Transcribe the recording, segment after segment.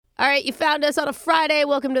All right, you found us on a Friday.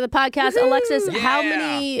 Welcome to the podcast. Woo-hoo! Alexis, Yeah. how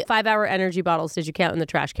many 5-hour energy bottles did you count in the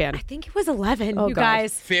trash can? I think it was 11, Oh, you God.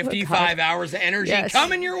 guys. 55 hours of energy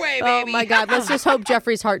coming your way, Oh, baby. my God. Let's just hope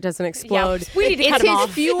Jeffrey's heart doesn't explode. Yeah, we need to cut It's him his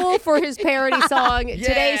off. fuel for his parody song. Yeah.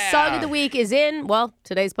 Today's song of the week is in, well,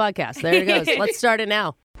 today's podcast. There it goes. Let's start it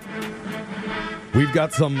now. We've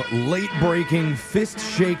got some late-breaking,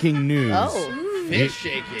 fist-shaking news. Oh. Fish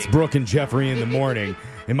shaking. It's Brooke and Jeffrey in the morning.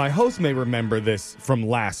 And my host may remember this from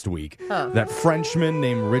last week. That Frenchman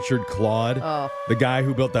named Richard Claude, the guy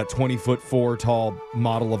who built that 20-foot-4 tall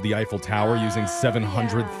model of the Eiffel Tower using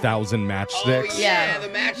 700,000 matchsticks. Oh, Yeah. the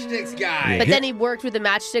matchsticks guy. But then he worked with the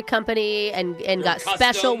matchstick company and got Custom,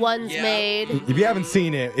 special ones yeah. made. If you haven't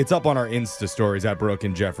seen it, it's up on our Insta stories at Brooke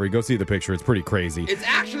and Jeffrey. Go see the picture. It's pretty crazy. It's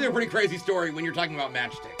actually a pretty crazy story when you're talking about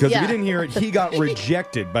matchsticks. Because if Yeah. you didn't hear it, he got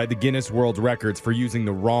rejected by the Guinness World Records for using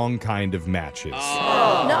the wrong kind of matches.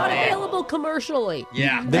 Not available commercially.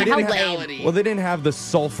 Yeah. They How didn't lame. Well, they didn't have the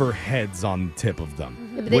sulfur heads on the tip of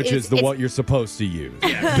them, but which it's- is the it's- what you're supposed to use.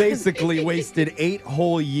 Basically wasted 8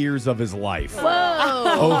 whole years of his life.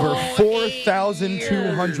 Whoa. Over 8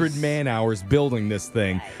 4,200 years. man-hours building this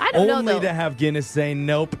thing, I don't know, only though. to have Guinness say,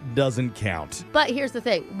 nope, doesn't count. But here's the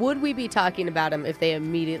thing. Would we be talking about him if they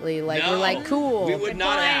immediately were like, cool? We would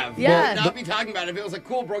not have. Yeah. We would not be talking about it if it was like,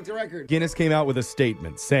 cool, broke the record. Guinness came out with a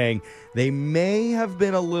statement saying they may have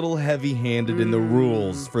been a little heavy-handed in the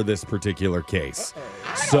rules for this particular case.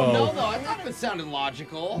 I don't know, though. I thought it sounded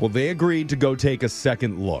logical. Well, they agreed to go take a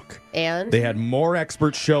second look. And They had more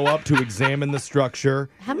experts show up to examine the structure.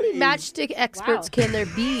 how many matchstick experts Wow. can there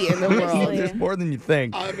be in the world? There's more than you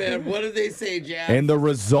think. Oh, man, what did they say, Jack? And the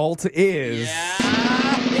result is yeah.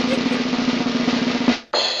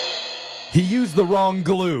 he used the wrong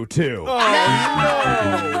glue, too.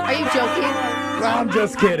 Are you joking? I'm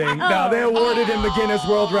just kidding. No, they awarded him the Guinness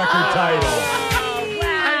World Record title.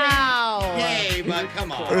 Wow. Hey, but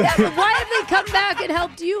come on. Yeah, but why have they come back and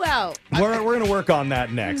helped you out? We're going to work on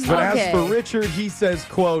that next. But Okay. as for Richard, he says,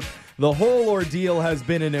 quote, the whole ordeal has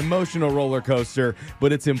been an emotional roller coaster,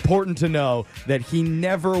 but it's important to know that he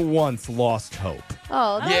never once lost hope.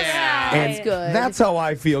 Oh, that's, Yeah. that's good. That's how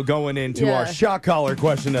I feel going into Yeah. our shot collar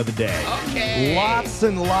question of the day. Okay. Lots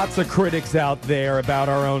and lots of critics out there about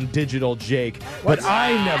our own digital Jake, but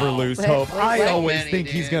I never lose hope. I wait. always Many, think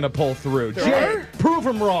dude. he's going to pull through. There Jake, are? prove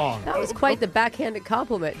him wrong. That was quite the backhanded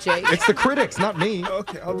compliment, Jake. It's the critics, not me.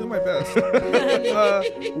 Okay, I'll do my best.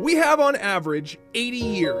 We have on average 80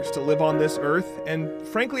 years to live on this earth, and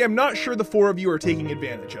frankly, I'm not sure the four of you are taking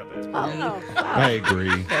advantage of it. I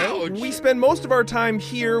agree. Ouch. We spend most of our time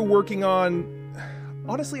here working on.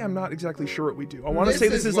 Honestly, I'm not exactly sure what we do. I want to This say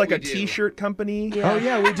this is is what like we a do. T-shirt company Oh,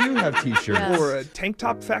 yeah, we do have T-shirts. Yeah. or a tank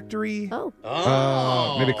top factory. Oh,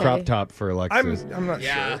 Maybe crop Okay. top for Alexis. I'm not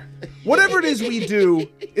Yeah. sure. Whatever it is we do,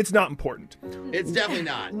 it's not important. It's definitely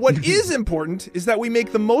not. What is important is that we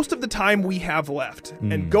make the most of the time we have left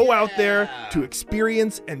and go out there to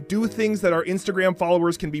experience and do things that our Instagram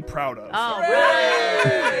followers can be proud of.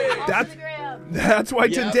 That's why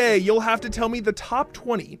Yep. today you'll have to tell me the top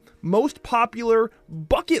 20 most popular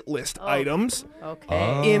bucket list items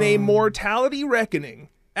okay. in a mortality reckoning,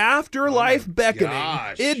 afterlife beckoning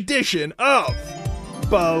gosh. edition of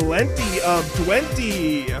Plenty of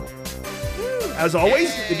 20. As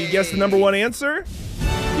always, if you guess the number one answer,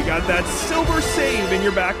 you got that silver save in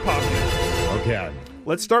your back pocket. Okay.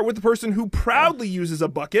 Let's start with the person who proudly uses a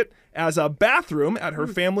bucket as a bathroom at her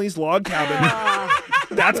family's log cabin.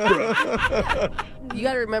 That's Brooke. You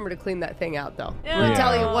got to remember to clean that thing out, though. Yeah. I'll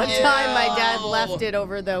tell you, one Yeah. time my dad left it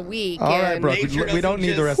over the week. All right, and bro. Nature We don't doesn't need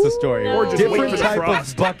the just- rest of the story. Or just wait Different for the type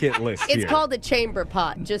frost. of bucket list It's here. called a chamber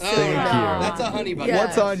pot, just so Oh, you know. Thank That's a honey bucket. Yeah.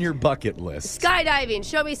 What's on your bucket list? Skydiving.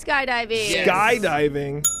 Show me skydiving. Yes.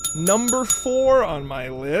 Skydiving, number 4 on my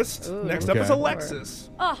list. Next up Okay. is Alexis.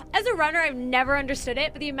 Oh, as a runner, I've never understood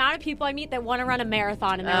it, but the amount of people I meet that want to run a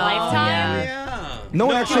marathon in their Oh, lifetime. Yeah. No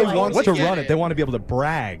one actually I wants would to get run it. They want to be able to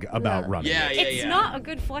brag about running. Yeah, yeah, It's yeah. not a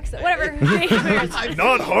good flex. Whatever.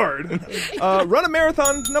 Not hard. Run a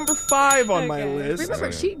marathon, number 5 on my Okay. list.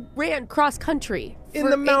 Remember, she ran cross country. In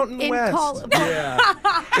the Mountain West. Yeah.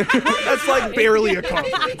 That's like barely a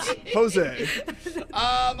conference. Jose.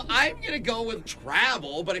 I'm gonna go with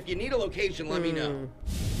travel, but if you need a location, let me know.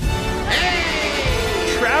 Hmm.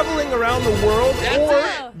 Hey! Traveling around the world That's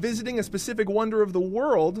or it. visiting a specific wonder of the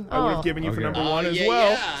world, I would have given you for number one as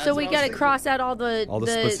well. Yeah, So we got to cross out all the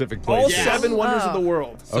specific All places. 7 wonders of the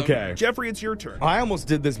world. Okay. Jeffrey, it's your turn. I almost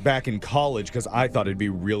did this back in college because I thought it'd be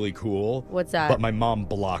really cool. What's that? But my mom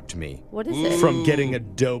blocked me What is it? from getting a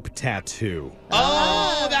dope tattoo.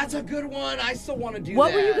 Oh, that's a good one. I still want to do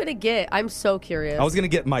What that. were you gonna get? I'm so curious. I was going to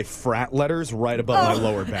get my frat letters right above my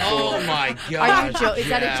lower back. Oh my god. Are you is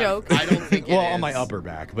that a joke? I don't think it Well, is. on my upper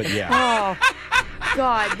back, but yeah. Oh,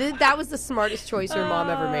 God. That was the smartest choice your mom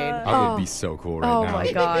ever made. I would be so cool right Oh, now.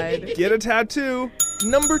 my God. Get a tattoo.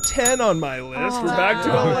 Number 10 on my list.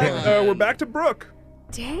 We're back to Brooke.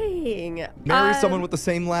 Dang. Marry someone with the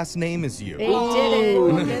same last name as you. He did it. He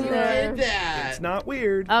Who did did that. that? It's not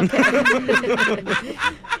weird. Okay.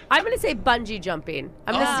 I'm going to say bungee jumping.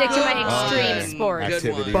 I'm going to stick to my extreme Good sports. one.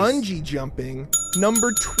 Activities. Bungee jumping.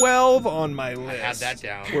 Number 12 on my list. Had that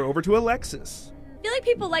down. We're over to Alexis. I feel like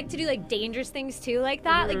people like to do like dangerous things too, like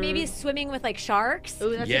that. Like maybe swimming with like sharks.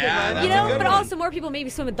 Ooh, that's Yeah, a that's good You a one. know, good but one. also more people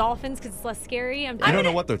maybe swim with dolphins because it's less scary. I'm I don't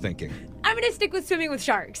know what they're thinking. gonna stick with swimming with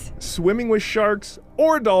sharks. Swimming with sharks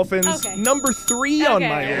or dolphins. Okay. Number 3 on Okay.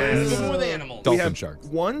 my list. Swimming with animals. Dolphin We have sharks.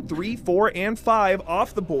 1, 3, 4, and 5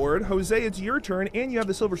 off the board. Jose, it's your turn, and you have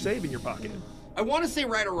the silver save in your pocket. I want to say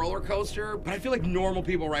ride a roller coaster, but I feel like normal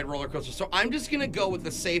people ride roller coasters, so I'm just gonna go with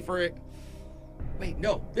the safer. Wait,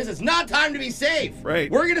 no, this is not time to be safe. Right.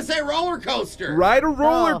 We're gonna say roller coaster. Ride a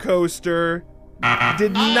roller Oh. coaster.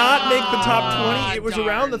 Did not make the top 20. It was darn.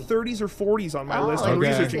 around the 30s or 40s on my Oh, list when okay.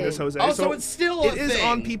 researching this, Jose. Oh, so it's still a It is thing.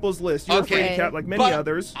 on people's list. You're Okay. a free cat like many But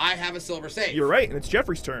others. I have a silver save. You're right, and it's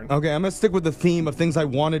Jeffrey's turn. Okay, I'm going to stick with the theme of things I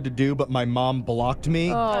wanted to do, but my mom blocked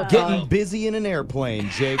me. Oh, Getting God. busy in an airplane,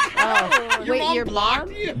 Jake. Your Wait, mom your blocked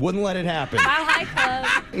mom? you? Wouldn't let it happen. Hi,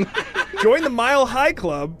 club. Join the Mile High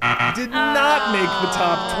Club. Did not make the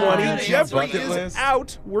top 20. Good Jeffrey bucket is list.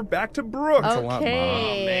 out. We're back to Brooke. a lot, Mom.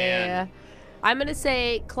 Okay. Oh, man. I'm going to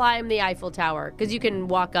say climb the Eiffel Tower because you can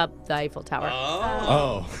walk up the Eiffel Tower.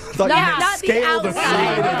 Oh. I thought you meant not the scale the outside.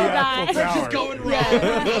 side of the Outside. Eiffel Tower. Just going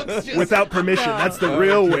wrong. Looks just- Without permission. That's the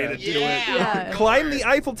real way to do it. Yeah. Climb the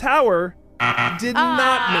Eiffel Tower. Did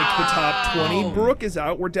not make the top 20. Brooke is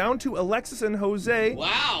out. We're down to Alexis and Jose.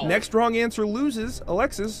 Wow. Next wrong answer loses.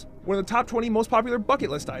 Alexis, one of the top 20 most popular bucket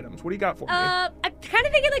list items. What do you got for me? I'm kind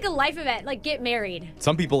of thinking like a life event, like get married.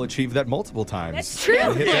 Some people achieve that multiple times. That's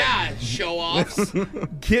true. Hit that- Yeah, show offs.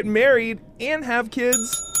 Get married and have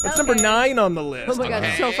kids. That's number Okay. 9 on the list. Oh my God,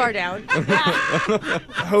 Okay. so far down.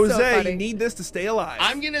 Jose, So funny. you need this to stay alive.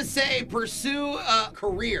 I'm gonna say pursue a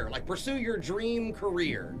career, like pursue your dream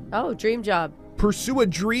career. Oh, dream job. Pursue a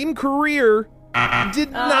dream career.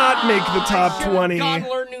 Did not make the top Should've 20. gone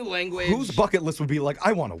learn new language. Whose bucket list would be like,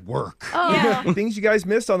 I want to work? Yeah. Things you guys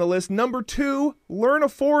missed on the list. Number 2, learn a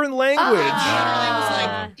foreign language. Literally was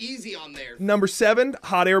like easy on there. Number 7,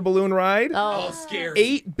 hot air balloon ride. Oh, scary.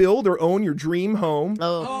 8, build or own your dream home.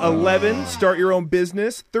 Oh. 11, start your own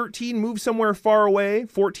business. 13, move somewhere far away.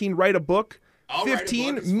 14, write a book. I'll write a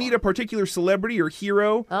 15, book, it's meet fun. a particular celebrity or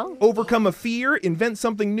hero. Oh. Overcome a fear, invent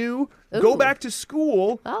something new. Go Ooh. back to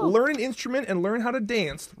school, Oh. learn an instrument, and learn how to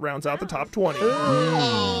dance. Rounds out the top 20.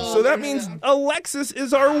 So that means Alexis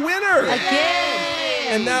is our winner.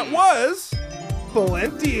 And that was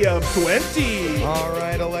plenty of 20. All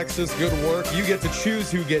right, Alexis, good work. You get to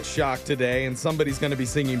choose who gets shocked today, and somebody's going to be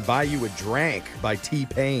singing Buy You a Drank by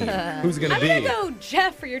T-Pain. Who's it going to I'm be? gonna go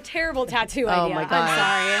Jeff for your terrible tattoo Oh idea. my God.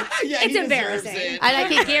 I'm sorry. Yeah, It's he deserves embarrassing. it. And I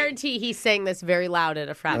can guarantee he sang this very loud at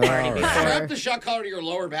a frat party All right. before. Strap the shot collar to your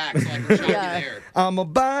lower back so I can shock Yeah. you there. I'ma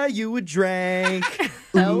buy you a drink.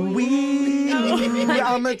 Ooh-wee.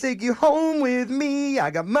 I'ma take you home with me.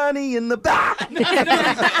 I got money in the back.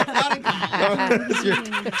 That's your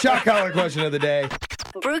shot collar question of the day.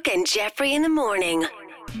 Brooke and Jeffrey in the morning.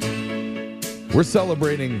 We're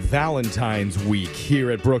celebrating Valentine's Week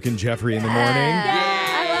here at Brooke and Jeffrey in the morning.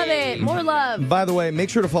 I love it. More love. By the way, make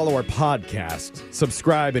sure to follow our podcast.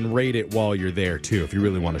 Subscribe and rate it while you're there, too, if you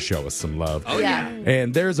really want to show us some love. Oh, Yeah.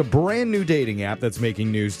 And there's a brand new dating app that's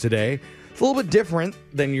making news today. It's a little bit different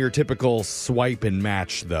than your typical swipe and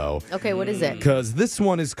match, though, Okay, what is it? because this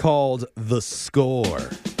one is called The Score.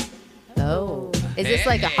 Oh. Is this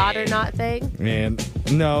like a hot or not thing? And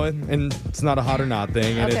no, and it's not a hot or not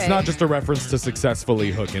thing, and it's Okay. not just a reference to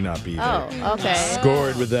successfully hooking up either. Oh, okay.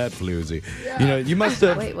 Scored with that floozy. You know, you must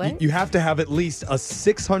have. Wait, what? You have to have at least a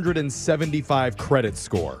 675 credit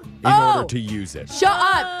score in Oh! order to use it. Shut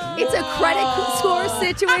up. It's a credit score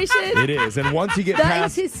situation. It is, and once you get That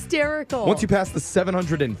past, is hysterical. once you pass the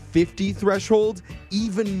 750 threshold,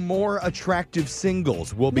 even more attractive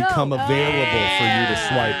singles will become available for you to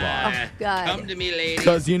swipe on. God. Come to me, lady.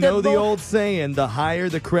 Because you know the more- old saying, the higher higher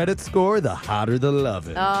the credit score, the hotter the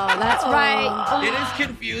loving. Oh, that's right. It is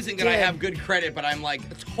confusing that I have good credit, but I'm like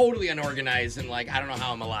totally unorganized and like I don't know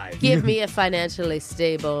how I'm alive. Give me a financially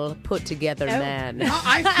stable, put together man. No,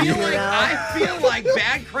 I feel like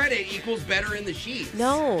bad credit equals better in the sheets.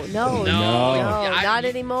 No, Yeah, not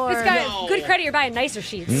anymore. This guy, good credit, you're buying nicer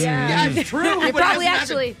sheets. Yeah, it's true. You but probably it doesn't have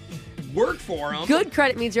to actually work for them. good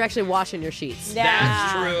credit means you're actually washing your sheets.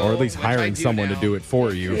 That's true. Or at least which I hiring do someone now. to do it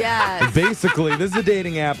for you. Yes. Basically, this is a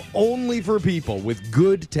dating app only for people with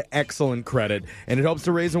good to excellent credit, and it helps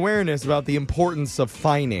to raise awareness about the importance of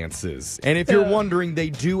finances. And if you're wondering, they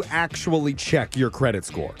do actually check your credit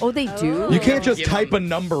score. Oh, they do? You can't just Give type them- a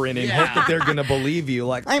number in and Yeah. hope that they're going to believe you.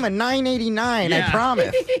 Like, I'm a 989, I Yeah.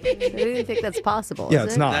 promise. I didn't think that's possible. Yeah, is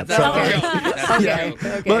it's it? not. That's So- a joke. That's a Yeah, joke.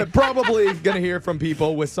 Okay. but probably going to hear from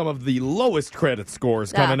people with some of the lowest credit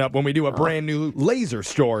scores coming up when we do a brand new Laser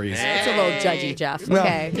Stories. It's a little judgy, Jeff. Well,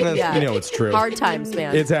 Okay. that's- yeah. you know it's true. Hard times,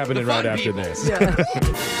 man. It's happening The right fun after people. this.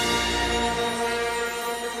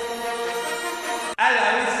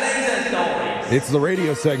 It's the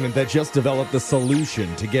radio segment that just developed the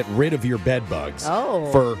solution to get rid of your bed bugs. Oh.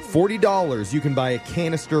 For $40, you can buy a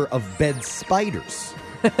canister of bed spiders.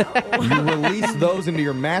 You release those into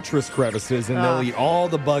your mattress crevices, and they'll eat all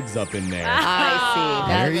the bugs up in there. I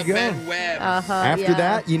see. There That's, you The go. bed webs. After yeah.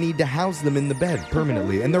 that, you need to house them in the bed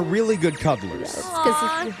permanently, and they're really good cuddlers.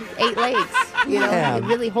 Because 8 legs, you know, Yeah. it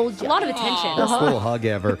really holds you. A lot of attention. Best little hug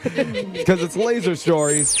ever. Because it's Laser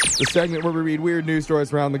Stories, the segment where we read weird news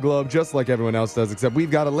stories around the globe, just like everyone else does, except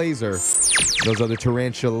we've got a laser. Those other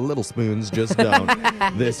tarantula little spoons just don't.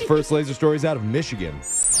 This first Laser Story is out of Michigan.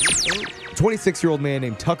 A 26-year-old man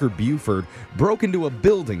named Tucker Buford broke into a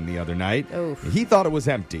building the other night. Oof. He thought it was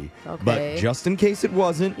empty, Okay. but just in case it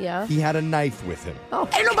wasn't, Yeah. he had a knife with him.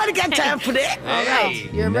 Ain't nobody got time for that. All Hey.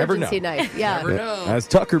 right. Your Never emergency know. knife. Yeah. Never know. As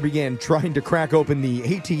Tucker began trying to crack open the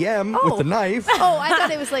ATM with the knife, Oh, I thought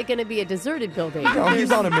it was like going to be a deserted building. no,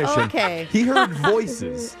 he's on a mission. Okay. He heard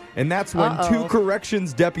voices, and that's when Uh-oh. 2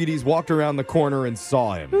 corrections deputies walked around the corner and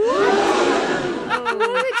saw him.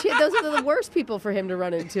 Those are the worst people for him to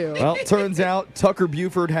run into. Well, turns out Tucker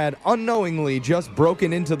Buford had unknowingly just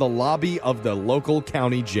broken into the lobby of the local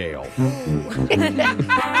county jail.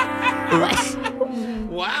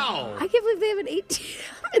 Wow. I can't believe they have an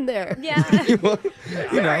ATM in there. Yeah.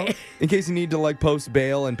 You know, in case you need to like post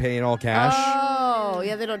bail and pay in all cash. Oh,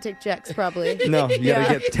 yeah, they don't take checks probably. No, you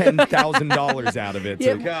gotta get $10,000 out of it to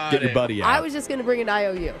Yeah. get your buddy out. I was just going to bring an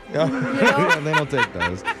IOU. Yeah, they don't take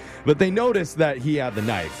those. But they noticed that he had the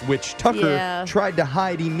knife, which Tucker Yeah. tried to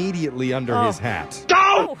hide immediately under his hat.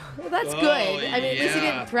 Well, that's Oh, good. I mean, at least he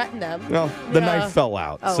yeah. didn't threaten them. Well, the Yeah. knife fell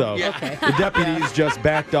out, Oh, so Yeah. okay. the deputies just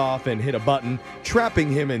backed off and hit a button,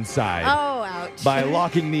 trapping him inside Oh, ouch. by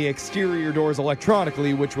locking the exterior doors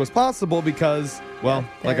electronically, which was possible because, well,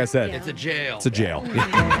 like I said, It's a jail. it's a jail.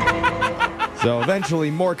 So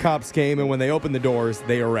eventually, more cops came, and when they opened the doors,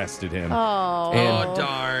 they arrested him. Oh. And Oh,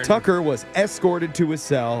 darn. Tucker was escorted to his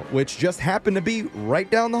cell, which just happened to be right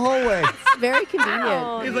down the hallway. Very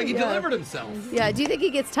convenient. He's like, he Yeah. delivered himself. Yeah, do you think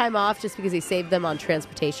he gets time off just because he saved them on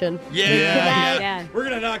transportation? Yeah. Yeah. We're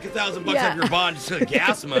going to knock $1,000 Yeah. off your bond just for the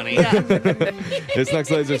gas money. This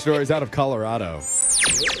next Laser Story is out of Colorado.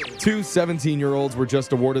 2 17-year-olds were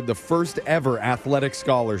just awarded the first ever athletic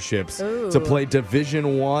scholarships Ooh. to play Division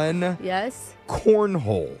I Yes?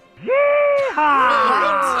 cornhole.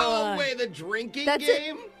 No way, the drinking That's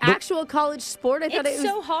game? an actual college sport? I thought It's it was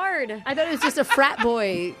so hard. I thought it was just a frat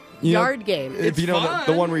boy You know, yard game. If you know the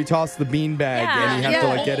fun. one where you toss the beanbag and you have to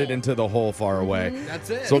Yeah. like get it into the hole far away. That's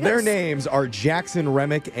it. So their names are Jackson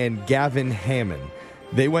Remick and Gavin Hammond.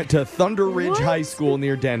 They went to Thunder Ridge What? High School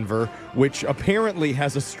near Denver, which apparently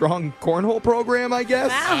has a strong cornhole program, I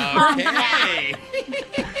guess. Okay.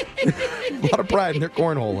 A lot of pride in their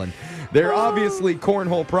cornholing. They're obviously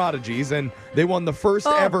cornhole prodigies, and they won the first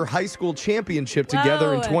ever high school championship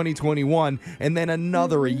together in Whoa. 2021, and then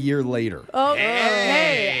another a year later. Oh,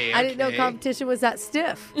 Hey, hey, I didn't know okay. competition was that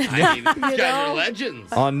stiff. I mean, these guys know? are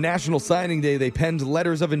legends. On National Signing Day, they penned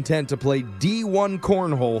letters of intent to play D1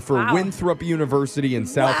 cornhole for Wow. Winthrop University in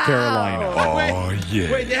South Wow. Carolina.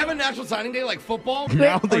 Wait, they have a national signing day like football?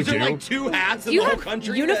 Now Or they is there do. like 2 hats in You the whole have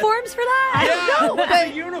country? uniforms for I that? Yeah, don't know, what's the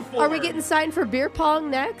but uniform? are we getting signed for beer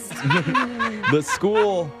pong next? The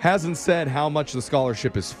school hasn't said how much the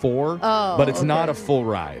scholarship is for, Oh, but it's okay. not a full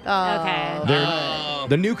ride. Okay. Oh.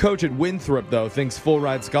 The new coach at Winthrop, though, thinks full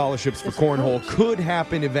ride scholarships for cornhole could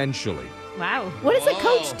happen eventually. Wow. What does the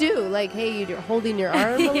Whoa. coach do? Like, hey, you're holding your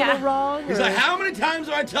arm a Yeah. little wrong? He's or- like, how many times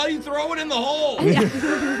do I tell you throw it in the hole?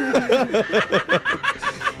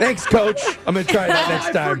 Thanks, coach. I'm going to try that Oh, next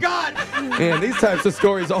I time. forgot. Man, these types of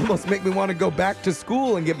stories almost make me want to go back to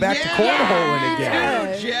school and get back to cornholing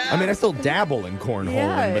again. Jeff. I mean, I still dabble in cornholing,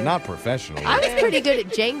 Yeah. but not professionally. I was pretty good at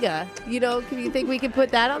Jenga. Can you think we could put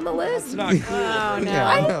that on the list? Oh, no. Yeah,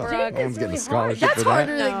 I know. Brooke, One's getting a really scholarship That's for that.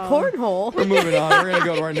 harder than cornhole. We're moving on. We're going to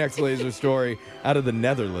go to our next laser story out of the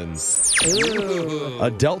Netherlands.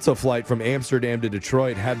 A Delta flight from Amsterdam to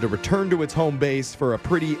Detroit had to return to its home base for a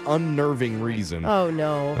pretty unnerving reason. Oh,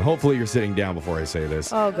 no. And hopefully you're sitting down before I say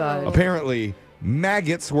this. Oh, God. Apparently,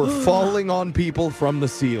 maggots were falling on people from the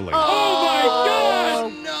ceiling. Oh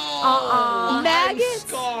my gosh, no! Maggots? I'm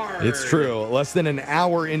scarred. It's true. Less than an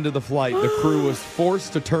hour into the flight, the crew was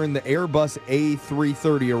forced to turn the Airbus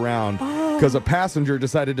A330 around because a passenger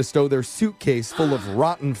decided to stow their suitcase full of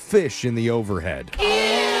rotten fish in the overhead.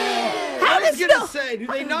 I was gonna say, do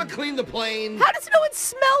they not clean the plane? How does no one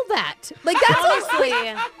smell that? Like, that's Honestly.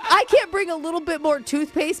 I can't bring a little bit more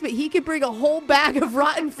toothpaste, but he could bring a whole bag of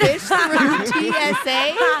rotten fish through TSA.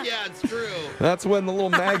 Yeah, it's true. That's when the little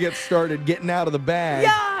maggots started getting out of the bag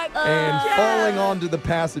Yuck. and falling onto the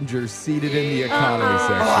passengers seated in the economy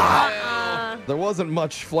section. There wasn't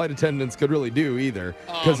much flight attendants could really do either,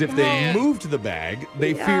 because if they moved the bag,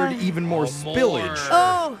 they feared even more spillage.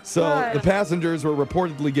 Oh, So God. the passengers were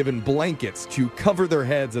reportedly given blankets to cover their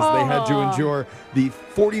heads as they had to endure the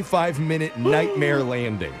 45-minute nightmare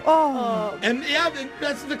landing. Oh. And yeah,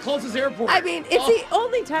 that's the closest airport. I mean, it's the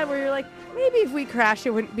only time where you're like, maybe if we crash,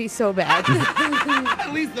 it wouldn't be so bad.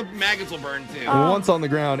 At least the maggots will burn too. Once on the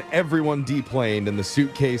ground, everyone deplaned and the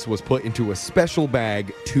suitcase was put into a special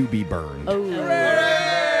bag to be burned.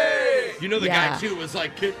 Hooray! You know, the Yeah. guy too was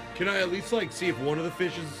like, can I at least see if one of the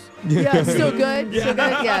fish is... Yeah, still good? Still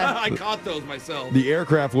good? Yeah. I caught those myself. The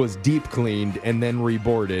aircraft was deep cleaned and then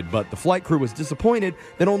reboarded, but the flight crew was disappointed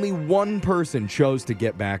that only one person chose to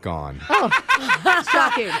get back on.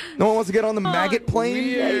 Shocking. No one wants to get on the maggot plane?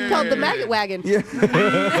 It's called the maggot wagon.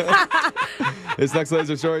 This next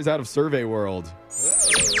laser story is out of Survey World.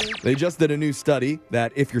 They just did a new study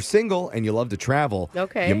that if you're single and you love to travel,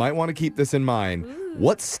 Okay. you might want to keep this in mind.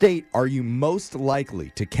 What state are you most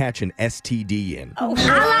likely to catch an STD in? I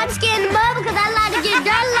like to get in the mud because I like to get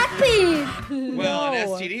dirty like pigs. Well, an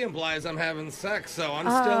STD implies I'm having sex, so I'm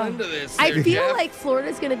still into this. I there, feel Jeff. like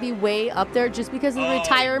Florida's going to be way up there just because of the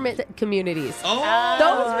retirement communities. Oh,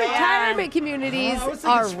 Those retirement communities I was thinking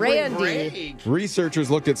are spring randy. break. Researchers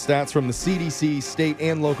looked at stats from the CDC, state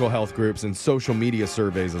and local health groups, and social media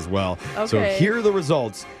surveys as well. So Okay. here are the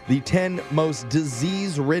results. The 10 most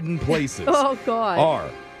disease-ridden places Oh, God. are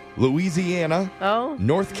Louisiana, Oh.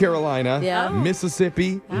 North Carolina, Yeah. Oh.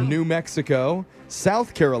 Mississippi, New Mexico,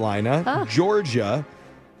 South Carolina, Georgia,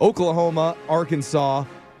 Oklahoma, Arkansas,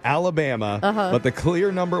 Alabama. But the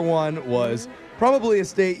clear number one was probably a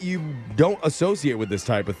state you don't associate with this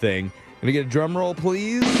type of thing. Can I get a drum roll,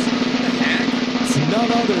 please? It's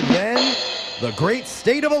none other than the great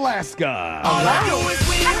state of Alaska.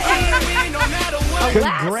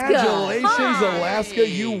 Congratulations, Alaska.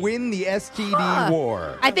 You win the STD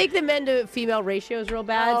war. I think the men to female ratio is real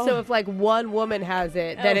bad. So if like one woman has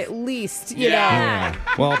it, then at least, you know. Yeah.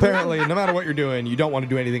 Well, apparently, no matter what you're doing, you don't want to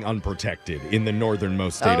do anything unprotected in the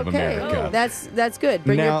northernmost state of America. That's good.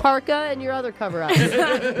 Bring Now- your parka and your other cover up.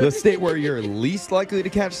 The state where you're least likely to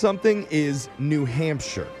catch something is New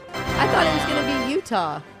Hampshire. I thought it was going to be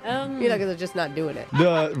Utah. Because they're just not doing it.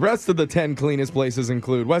 The rest of the 10 cleanest places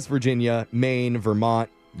include West Virginia, Maine, Vermont,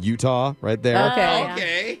 Utah, right there. Okay.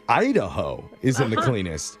 Okay. Idaho isn't the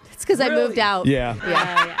cleanest. It's because I moved out. Yeah.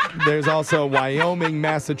 Yeah. There's also Wyoming,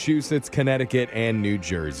 Massachusetts, Connecticut, and New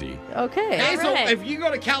Jersey. Okay. Hey, so right. if you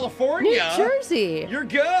go to California, New Jersey. you're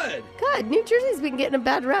good. God, New Jersey's been getting a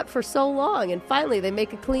bad rep for so long, and finally they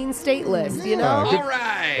make a clean state list, you know? All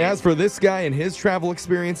right. As for this guy and his travel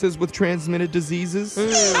experiences with transmitted diseases,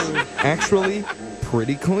 actually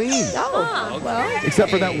pretty clean. Oh, well.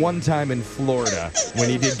 Except for that one time in Florida when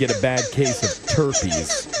he did get a bad case of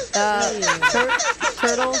terpenes.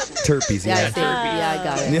 Turtle? Terpenes, Yeah, I yeah. see. Yeah, I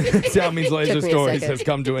got it. Salmi's Laser Took me a Stories second. has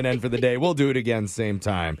come to an end for the day. We'll do it again same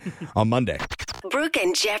time on Monday. Brooke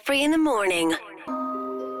and Jeffrey in the morning.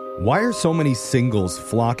 Why are so many singles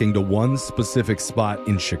flocking to one specific spot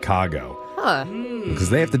in Chicago? Huh. Because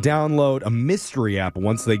they have to download a mystery app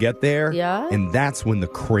once they get there. Yeah? And that's when the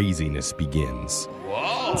craziness begins.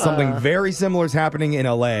 Whoa. Something very similar is happening in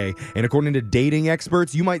LA. And according to dating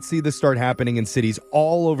experts, you might see this start happening in cities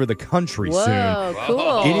all over the country Whoa, soon.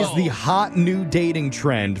 cool. It is the hot new dating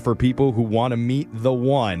trend for people who want to meet the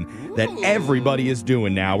one that everybody is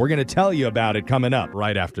doing now. We're going to tell you about it coming up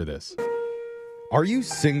right after this. Are you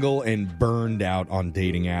single and burned out on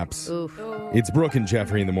dating apps? Oof. It's Brooke and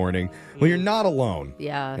Jeffrey in the morning. Well, you're not alone.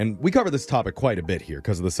 Yeah. And we cover this topic quite a bit here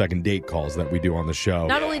because of the second date calls that we do on the show.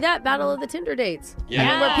 Not only that, battle of the Tinder dates. Yeah.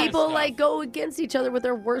 I mean, where people Stuff. go against each other with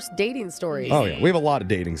their worst dating stories. Oh, yeah. We have a lot of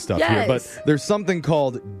dating stuff here, Yes. but there's something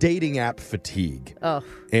called dating app fatigue. Oh.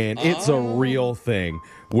 And it's a real thing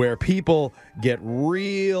where people get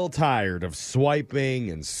real tired of swiping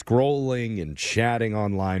and scrolling and chatting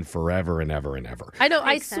online forever and ever and ever. I know.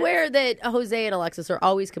 Makes I swear that Jose and Alexis are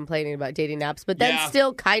always complaining about dating apps, but then Yeah.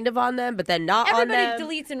 still kind of on them, but then not Everybody on them.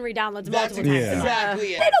 deletes and redownloads That's multiple times. Yeah.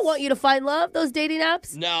 exactly it. They don't want you to find love, those dating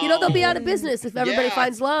apps. No. You know, they'll be out of business if everybody Yeah,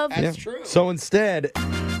 finds love. That's true. So instead,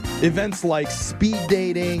 events like speed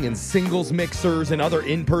dating and singles mixers and other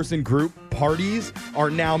in-person group parties are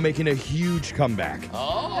now making a huge comeback.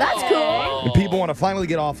 Oh. That's cool. And people want to finally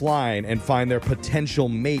get offline and find their potential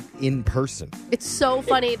mate in person. It's so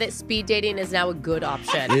funny that speed dating is now a good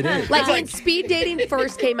option. It is. Like when speed dating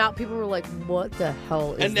first came out, people were like, what the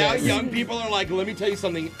hell is And now this? young people are like, let me tell you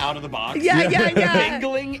something out of the box. Yeah.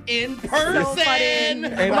 Mingling in person. So funny. And Oh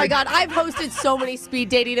my like- God, I've hosted so many speed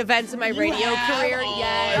dating events in my radio career. Oh,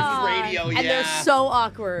 Yes. radio, And they're yeah. so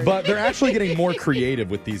awkward. But they're actually getting more creative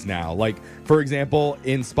with these now. Like, for example,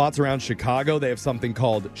 in spots around Chicago, they have something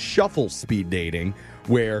called shuffle speed dating,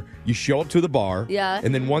 where you show up to the bar, Yeah.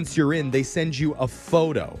 and then once you're in, they send you a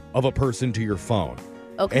photo of a person to your phone.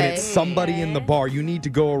 Okay. And it's somebody in the bar. You need to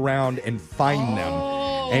go around and find them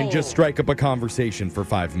and just strike up a conversation for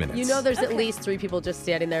 5 minutes. You know, there's at least 3 people just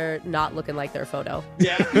standing there not looking like their photo.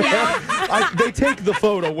 Yeah. They take the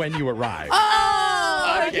photo when you arrive.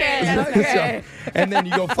 Oh, okay. So- and then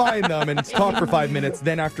you go find them and talk for 5 minutes.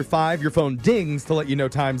 Then after 5, your phone dings to let you know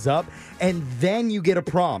time's up. And then you get a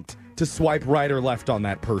prompt to swipe right or left on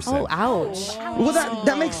that person. Oh, ouch. Well,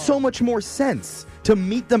 that makes so much more sense to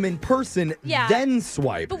meet them in person, Yeah. then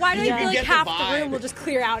swipe. But why do you You feel like get the half the vibe. room will just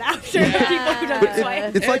clear out after the people who don't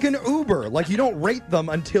swipe? It's like an Uber. Like, you don't rate them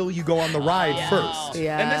until you go on the ride first.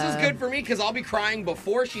 Yeah. And this is good for me because I'll be crying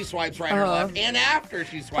before she swipes right or left and after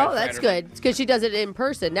she swipes Oh, that's right or good. Because she does it in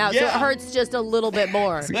person now, so it Yeah. hurts just a little bit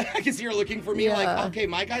more. left. I can see her looking for me Yeah. like, okay,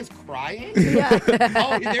 my guy's crying? Yeah.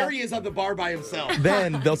 Oh, there he is at the bar by himself.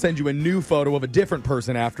 Then they'll send you a new photo of a different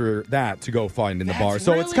person after that to go find in the bar. That's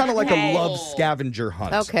So it's really kind of like a cool. love scavenger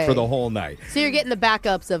hunt Okay. for the whole night. So you're getting the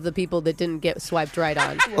backups of the people that didn't get swiped right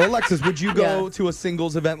on. Well, Alexis, would you go Yeah. to a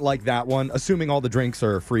singles event like that one, assuming all the drinks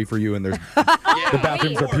are free for you and there's the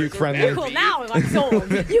bathrooms are puke friendly? Cool, now I'm sold.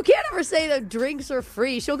 You can't ever say that drinks are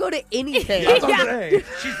free. She'll go to anything. That's what I'm saying.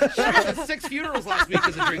 She went to 6 funerals last week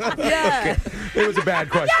because of drinks. Yeah. It was a bad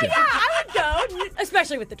question. I would go,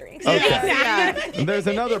 especially with the drinks. Yeah. There's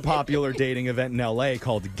another popular dating event in LA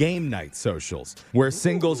called Game Night Socials, where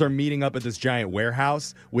singles are meeting up at this giant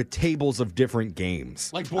warehouse with tables of different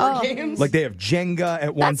games. Like board games? Like they have Jenga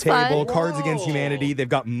at one That's fun. table, Cards Whoa. Against Humanity. They've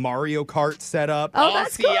got Mario Kart set up. Oh,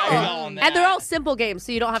 that's see, cool. I know on that. And they're all simple games,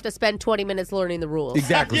 so you don't have to spend 20 minutes learning the rules.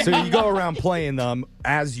 Exactly. So you go around playing them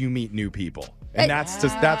as you meet new people. And that's to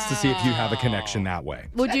see if you have a connection that way.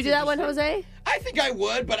 Would you That's do that one, interesting. Jose? I think I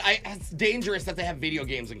would, but it's dangerous that they have video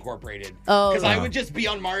games incorporated. Oh. Because I would just be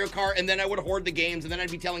on Mario Kart, and then I would hoard the games, and then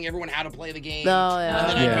I'd be telling everyone how to play the game. Oh, yeah. And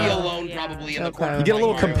then I'd be Yeah. alone probably in the Okay. corner. You get a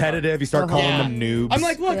little playing Mario Kart. competitive. You start calling Yeah. them noobs. I'm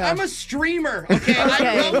like, look, Yeah. I'm a streamer. Okay, I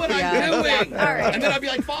Okay. know what Yeah. I'm doing. All right. And then I'd be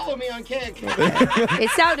like, follow me on Kick. It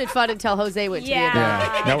sounded fun until Jose went to the event.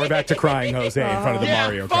 yeah. Now we're back to crying Jose in front of the Yeah,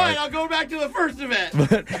 Mario fine. Kart. I'll go back to the first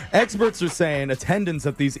event. Experts are saying attendance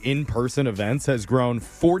at these in-person events has grown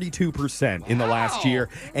 42% in the last year,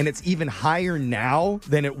 and it's even higher now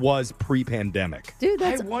than it was pre-pandemic. Dude,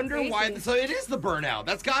 I that's wonder why. So it is the burnout.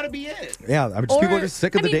 That's got to be it. Yeah, people are just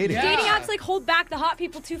sick of the dating. yeah. Dating apps like hold back the hot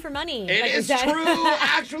people too for money. It like is you said. true.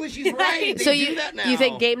 Actually, she's right. They so do you that now. you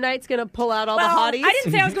think game night's gonna pull out all Well, the hotties? I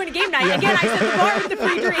didn't say I was going to game night. Again, I said the bar with the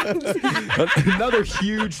free drinks. Another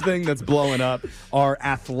huge thing that's blowing up are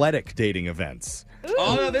athletic dating events.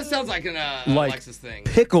 Oh, no, this sounds like an Like Alexis thing.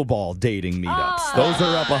 pickleball dating meetups. Oh. Those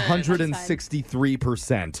are up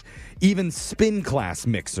 163%. Even spin class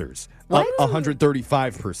mixers up What?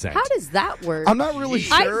 135%. How does that work? I'm not really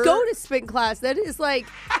I sure. go to spin class. That is like,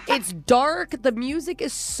 it's dark. The music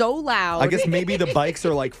is so loud. I guess maybe the bikes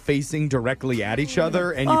are like facing directly at each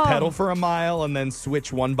other, and you pedal for a mile and then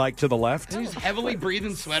switch one bike to the left. Just heavily breathe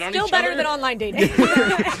and sweat on Still each better other. than online dating.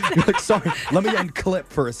 You're like, sorry, let me unclip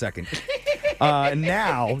for a second. And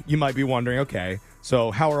now you might be wondering, okay,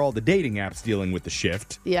 so how are all the dating apps dealing with the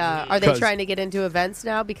shift? Yeah. Are they 'Cause- trying to get into events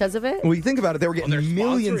now because of it? When you think about it, they were getting they're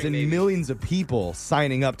millions sponsoring, and maybe. millions of people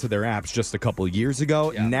signing up to their apps just a couple of years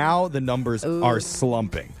ago. Yeah. Now the numbers are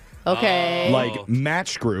slumping. Okay. Like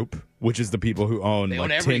Match Group, which is the people who own They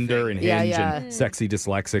like own Tinder and everything. Hinge Yeah, and Sexy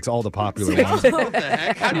Dyslexics, all the popular ones. What the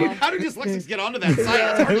heck? How do dyslexics get onto that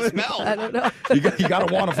site? It's hard to spell. I don't know. You got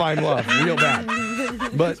to want to find love real bad.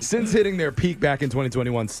 But since hitting their peak back in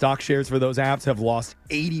 2021, stock shares for those apps have lost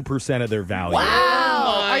 80% of their value.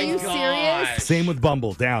 Wow. Are you gosh. serious? Same with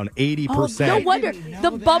Bumble, down 80%. No wonder.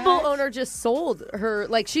 The Bumble owner just sold her.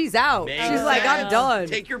 Like, she's out. Makes She's like, I'm sense. done.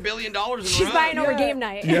 Take your $1 billion and She's run. buying over game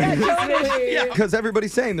night. Yeah. Because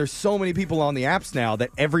everybody's saying there's so many people on the apps now that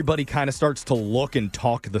everybody kind of starts to look and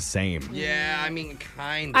talk the same. Yeah, I mean,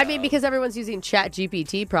 kind of. I mean, because everyone's using Chat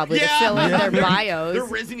GPT probably to Yeah. fill in their They're bios.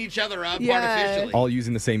 rizzing each other up Yeah. artificially. All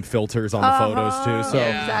using the same filters on the photos, too. So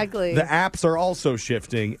Yeah. Exactly. the apps are also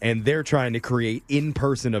shifting, and they're trying to create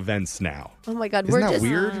in-person events now. Oh my God, Isn't we're that just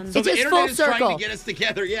weird? So It's the just internet full is trying circle. to get us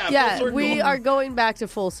together. Yeah, full Yeah, circle. we are going back to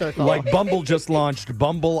full circle. Like Bumble just launched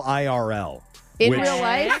Bumble IRL. In which real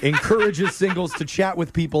life? encourages singles to chat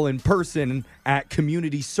with people in person at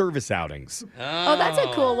community service outings. Oh, that's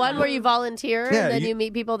a cool one where you volunteer Yeah, and then you- you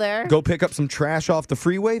meet people there. Go pick up some trash off the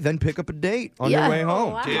freeway, then pick up a date on Yeah. your way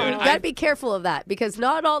home. wow. Dude, You gotta be careful of that because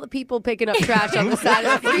not all the people picking up trash on the side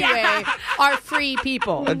of the freeway are free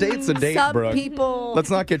people. A date's a date, Some Brooke. people. Let's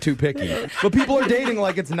not get too picky. But people are dating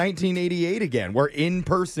like it's 1988 again, where in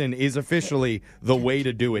person is officially the way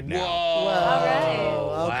to do it now. All right.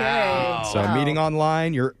 Okay. So meeting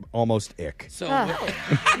online, you're almost ick. So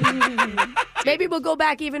Maybe we'll go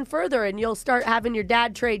back even further and you'll start having your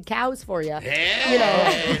dad trade cows for you.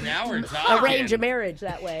 hey, now we're talking. Arrange a marriage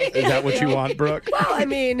that way. Is that what you want, Brooke? Well, I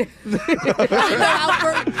mean, I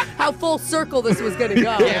don't know how full circle this was going to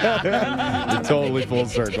go. Totally full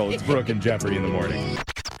circle. It's Brooke and Jeffrey in the morning.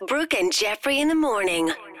 Brooke and Jeffrey in the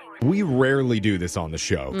morning. We rarely do this on the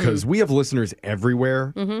show because we have listeners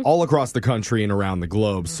everywhere, all across the country and around the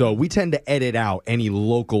globe. So we tend to edit out any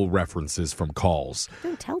local references from calls.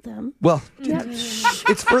 Don't tell them. Well,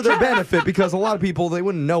 it's for their benefit because a lot of people, they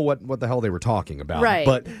wouldn't know what the hell they were talking about. Right.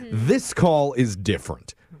 But this call is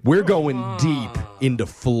different. We're going deep into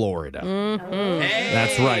Florida.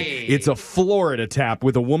 That's right. It's a Florida tap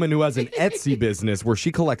with a woman who has an Etsy business where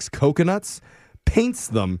she collects coconuts, paints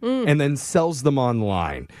them, and then sells them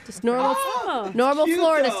online. Just normal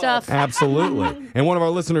Florida stuff. Absolutely. And one of our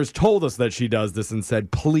listeners told us that she does this and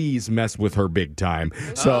said, please mess with her big time.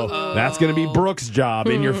 So that's going to be Brooke's job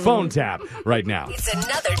in your phone tap right now. It's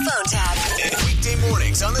another phone tap. Weekday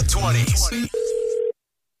mornings on the 20s.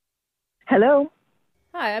 Hello,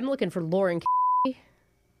 Hi, I'm looking for Lauren.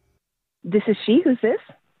 this is she. Who's this?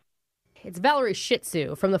 It's Valerie Shih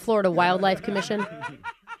Tzu from the Florida Wildlife Commission.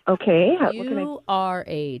 Okay. What can I? You are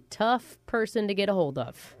a tough person to get a hold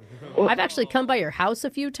of. I've actually come by your house a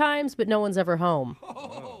few times, but no one's ever home.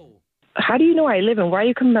 How do you know I live and why are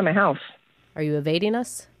you coming by my house? Are you evading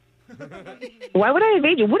us? Why would I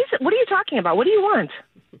evade you? What is it? What are you talking about? What do you want?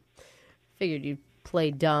 Figured you'd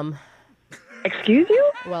play dumb. Excuse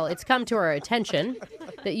you? Well, it's come to our attention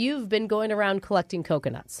that you've been going around collecting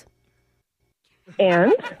coconuts.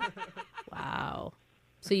 And? Wow.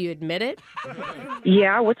 So you admit it?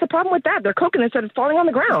 Yeah, what's the problem with that? They're coconuts that are falling on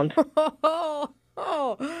the ground.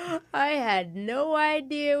 I had no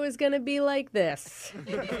idea it was going to be like this.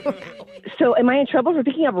 So am I in trouble for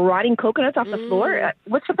picking up rotting coconuts off the floor?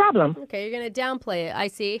 What's the problem? Okay, you're going to downplay it. I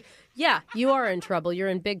see. Yeah, you are in trouble. You're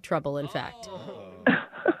in big trouble, in fact.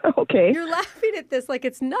 Okay. You're laughing at this like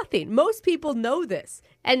it's nothing. Most people know this.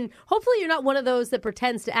 And hopefully you're not one of those that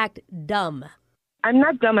pretends to act dumb. I'm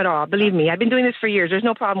not dumb at all. Believe me. I've been doing this for years. There's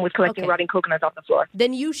no problem with collecting Okay. rotting coconuts off the floor.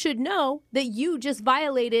 Then you should know that you just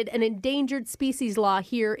violated an endangered species law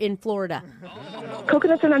here in Florida.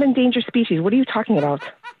 Coconuts are not endangered species. What are you talking about?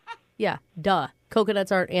 Yeah, duh.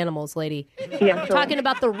 Coconuts aren't animals, lady. Yeah, so Talking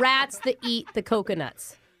about the rats that eat the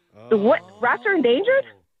coconuts. what? Rats are endangered?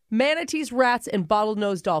 Manatees, rats, and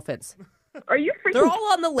bottlenose dolphins. Are you freaking? They're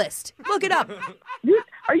all on the list. Look it up.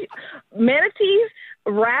 Are you manatees,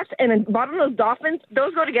 rats, and bottlenose dolphins?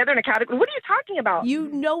 Those go together in a category. What are you talking about? You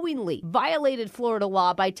knowingly violated Florida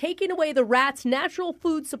law by taking away the rats' natural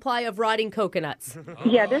food supply of rotting coconuts.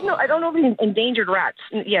 Yeah, there's no. I don't know of any endangered rats.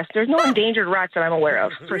 Yes, there's no endangered rats that I'm aware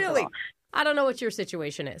of. First of Really? all. I don't know what your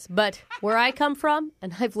situation is, but where I come from,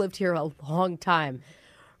 and I've lived here a long time,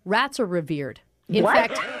 rats are revered. In What?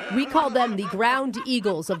 fact, we call them the ground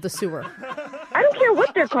eagles of the sewer. I don't care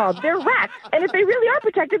what they're called. They're rats, and if they really are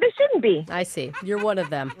protected, they shouldn't be. I see. You're one of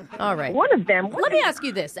them. All right. One of them. Let me ask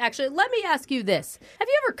you this. Actually, let me ask you this. Have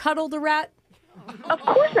you ever cuddled a rat? Of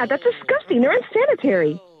course not. That's disgusting. They're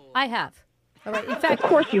unsanitary. I have. All right. In Of fact,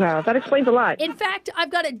 course you have. That explains a lot.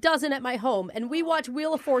 I've got a dozen at my home, and we watch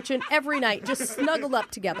Wheel of Fortune every night, just snuggled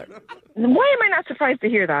up together. Why am I not surprised to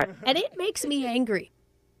hear that? And it makes me angry.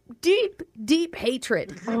 Deep, deep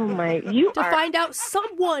hatred. Oh my, you To are. find out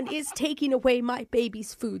someone is taking away my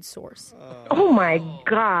baby's food source. Oh my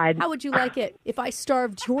God. How would you like it if I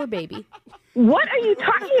starved your baby? What are you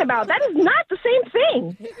talking about? That is not the same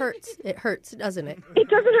thing. It hurts. It hurts, doesn't it? It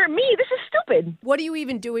doesn't hurt me. This is stupid. What are you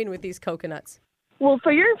even doing with these coconuts? Well,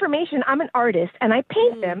 for your information, I'm an artist, and I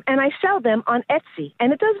paint them, and I sell them on Etsy,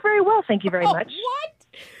 and it does very well. Thank you very much. What?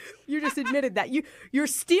 You just admitted that. You're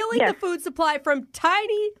stealing Yes. the food supply from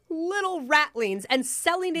tiny little ratlings and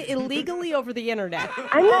selling it illegally over the internet.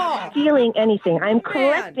 I'm not stealing anything. I'm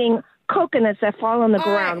collecting coconuts that fall on the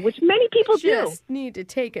ground, which many people do. Just need to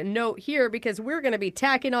take a note here because we're going to be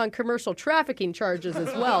tacking on commercial trafficking charges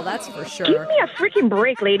as well. That's for sure. Give me a freaking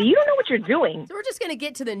break, lady. You don't know what you're doing. So we're just going to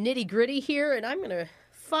get to the nitty gritty here, and I'm going to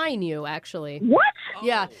fine you, actually. What?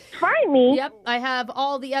 Yeah. Fine me? Yep. I have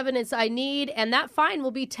all the evidence I need, and that fine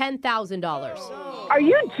will be $10,000. Are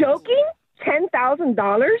you joking?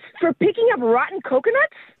 $10,000 for picking up rotten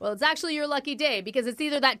coconuts? Well, it's actually your lucky day because it's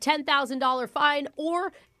either that $10,000 fine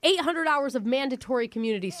or 800 hours of mandatory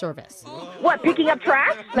community service. What, picking up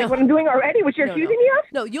trash? Like what I'm doing already, which you're accusing me of?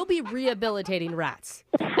 No, you'll be rehabilitating rats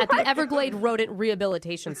at the Everglade Rodent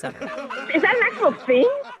Rehabilitation Center. Is that an actual thing?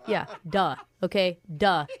 Yeah, duh. Okay,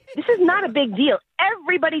 duh. This is not a big deal.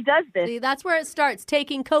 Everybody does this. See, that's where it starts,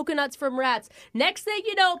 taking coconuts from rats. Next thing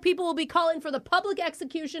you know, people will be calling for the public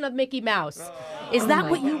execution of Mickey Mouse. Is that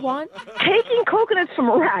what you want? Taking coconuts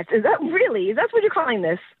from rats. Is that really? Is that what you're calling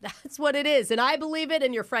this? That's what it is. And I believe it,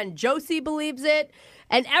 and your friend Josie believes it.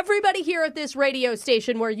 And everybody here at this radio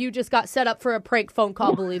station where you just got set up for a prank phone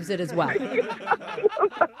call believes it as well.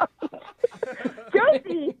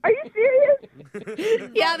 Josie, are you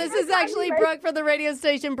serious? Yeah, this is actually Brooke from the radio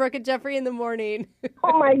station, Brooke and Jeffrey in the morning.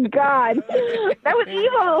 Oh my God. That was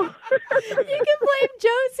evil. You can blame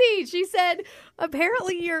Josie. She said,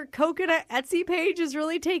 apparently your coconut Etsy page is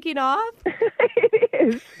really taking off. It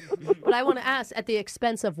is. But I want to ask, at the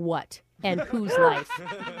expense of what? And whose life?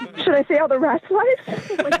 Should I say all the rats' lives?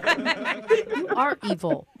 You are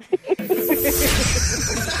evil.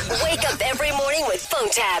 Wake up every morning with phone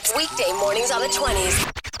taps. Weekday mornings on the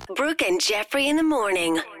 20s. Brooke and Jeffrey in the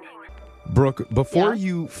morning. Brooke, before Yeah?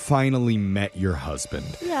 you finally met your husband,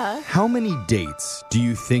 Yeah. how many dates do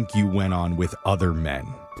you think you went on with other men?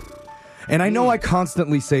 And I know I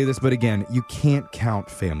constantly say this, but again, you can't count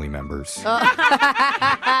family members. Well,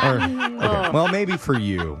 maybe for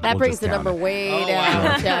you. That we'll brings just the count number it. way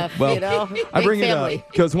down, Jeff. Well, you know? I Big bring family. it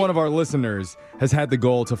up because one of our listeners has had the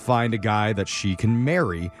goal to find a guy that she can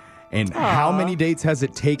marry. And how many dates has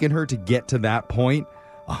it taken her to get to that point?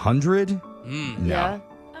 100? No. Yeah.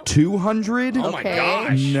 200? Oh my Okay.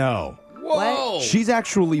 gosh. No. Whoa. She's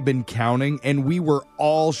actually been counting, and we were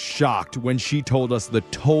all shocked when she told us the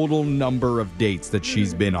total number of dates that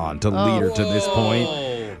she's been on to lead her to this point.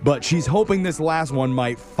 But she's hoping this last one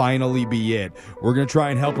might finally be it. We're going to try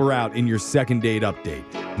and help her out in your second date update.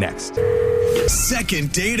 Next.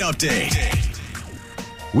 Second date update.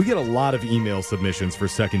 We get a lot of email submissions for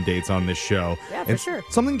second dates on this show. Yeah, for and sure.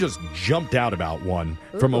 Something just jumped out about one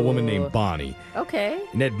from a woman Ooh. named Bonnie. Okay.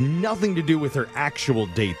 It had nothing to do with her actual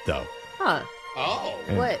date, though. Huh. Oh.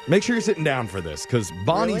 And What? Make sure you're sitting down for this, because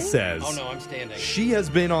Bonnie Really? says Oh no, I'm standing. she has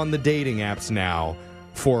been on the dating apps now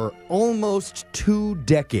for almost 2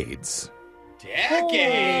 decades.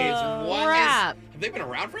 Decades. What? crap. Have they been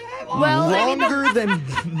around for that long? Well, I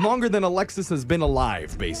mean, Longer than Alexis has been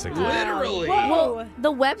alive, basically. Literally. well,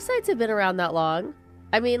 the websites have been around that long.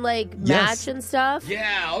 I mean, like Yes. Match and stuff.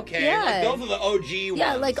 Yeah, okay. Yeah. Like, those are the OG ones.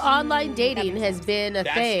 Yeah, like online dating has been a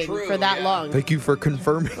That's thing true, for that yeah. long. Thank you for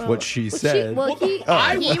confirming what she Well, said. he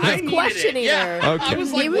I was needed it. questioning Yeah. her. Okay. I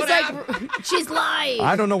was He like, was what like, happened? she's lying.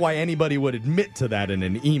 I don't know why anybody would admit to that in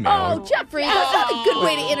an email. Oh, Jeffrey, that's not a good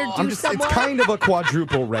way to introduce It's someone. kind of a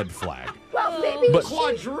quadruple red flag. Well, maybe But-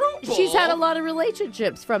 Quadruple. she's had a lot of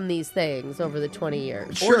relationships from these things over the 20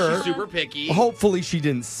 years. Or Sure. she's super picky. Hopefully she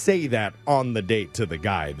didn't say that on the date to the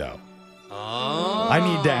guy, though. Oh. I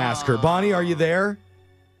need to ask her. Bonnie, are you there?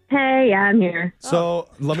 Hey, yeah, I'm here. So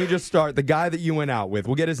let me just start. The guy that you went out with,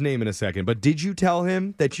 we'll get his name in a second, but did you tell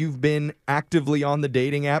him that you've been actively on the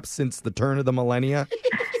dating apps since the turn of the millennia?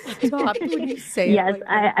 Stop when you say Yes, it like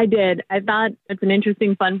that. I did. I thought it's an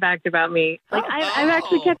interesting fun fact about me. Like, I've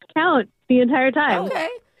actually kept count the entire time. Okay.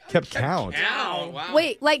 Kept count. Count. Wow.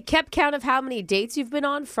 Wait, like kept count of how many dates you've been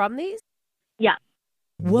on from these? Yeah.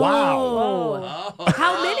 Whoa. Oh.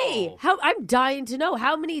 How many? I'm dying to know.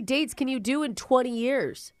 How many dates can you do in 20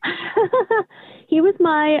 years? He was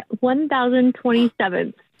my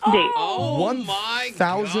 1,027th date. Oh my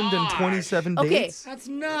 1,027 Okay. dates? That's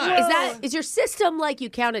nuts. Is your system like you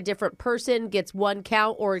count a different person gets one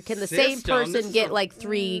count, or can the same System? This person is get a- like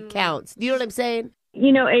 3 counts? You know what I'm saying?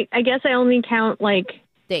 You know, I guess I only count like,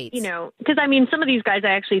 Dates. you know, because I mean, some of these guys I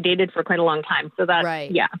actually dated for quite a long time. So that,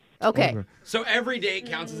 Right. yeah. Okay. So every date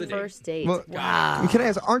counts as a date. First date. Well, Wow. Can I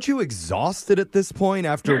ask, aren't you exhausted at this point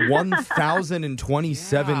after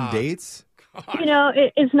 1,027 Yeah. dates? You know,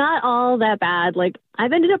 it's not all that bad. Like,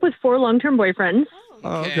 I've ended up with 4 long-term boyfriends.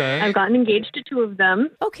 Oh, okay. I've gotten engaged to 2 of them.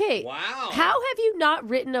 Okay. Wow. How have you not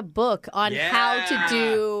written a book on how to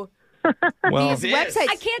do Well, these This. websites?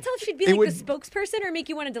 I can't tell if she'd be It like would- the spokesperson or make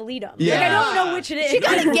you want to delete them. Yeah. Like, I don't know which it is. She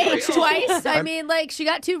got engaged real. twice. I mean, like, she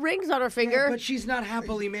got 2 rings on her finger. But she's not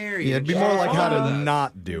happily married. yeah, it'd be more like how to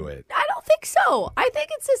not do it. I don't think so. I think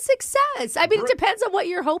it's a success. I mean, it depends on what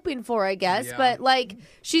you're hoping for, I guess. Yeah. But, like,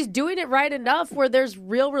 she's doing it right enough where there's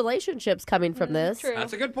real relationships coming from this. True.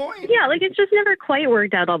 That's a good point. Yeah, like, it's just never quite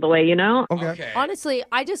worked out all the way, you know? Okay. Honestly,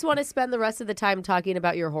 I just want to spend the rest of the time talking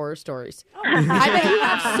about your horror stories. I bet you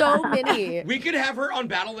have so many. We could have her on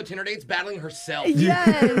Battle of the Tinder Dates battling herself.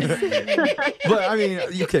 Yes. But I mean,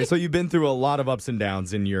 okay, so you've been through a lot of ups and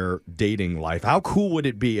downs in your dating life. How cool would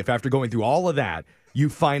it be if after going through all of that, you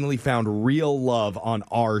finally found real love on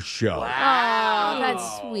our show? Oh,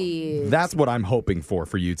 that's sweet. That's what I'm hoping for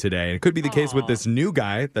you today. And it could be the case with this new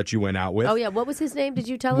guy that you went out with. Oh, yeah. What was his name? Did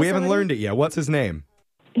you tell us? We haven't already? learned it yet. What's his name?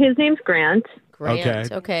 His name's Grant.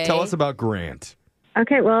 Grant. Okay. Tell us about Grant.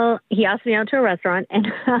 Okay, well, he asked me out to a restaurant, and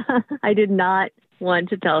I did not want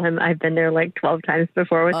to tell him I've been there like 12 times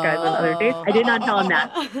before with guys on other dates. I did not tell him that.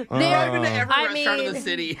 I've been to every I restaurant in mean- the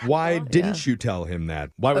city. Why didn't you tell him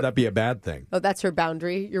that? Why would that be a bad thing? Oh, that's her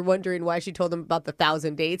boundary. You're wondering why she told him about the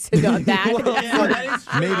 1,000 dates and not that. Yeah, that is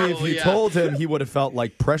true. Maybe if you Yeah. told him, he would have felt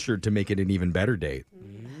like pressured to make it an even better date.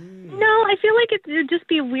 No, I feel like it would just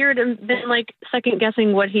be weird and then like second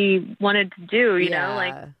guessing what he wanted to do, you know?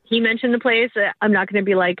 Like he mentioned the place. I'm not going to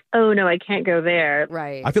be like, oh no, I can't go there.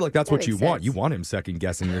 Right. I feel like that's That what you makes want. sense. You want him second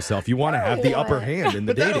guessing yourself. You want to have the upper hand in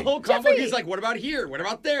the But that dating. whole conflict is like, what about here? What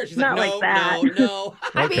about there? She's Not like, like no, that. no.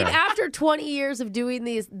 I mean, Okay. after 20 years of doing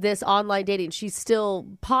this online dating, she's still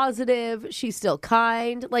positive. She's still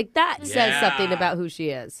kind. Like, that says Yeah. something about who she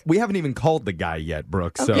is. We haven't even called the guy yet,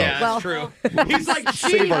 Brooke. So, Yeah, Well- that's true. He's like, she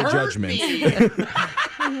Save our hurt judgment. me.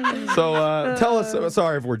 tell us.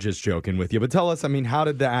 Sorry if we're just joking with you, but tell us. I mean, how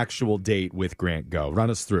did the actual date with Grant go? Run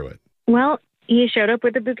us through it. Well, he showed up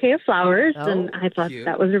with a bouquet of flowers, Oh, and I thought cute.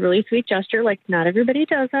 that was a really sweet gesture. Like, not everybody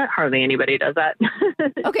does that. Hardly anybody does that.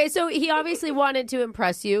 Okay, so he obviously wanted to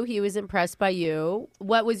impress you. He was impressed by you.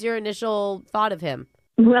 What was your initial thought of him?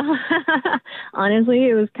 Well, honestly,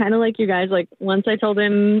 it was kind of like you guys. Like, once I told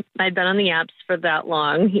him I'd been on the apps for that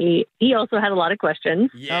long, he also had a lot of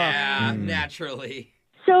questions. Yeah, naturally.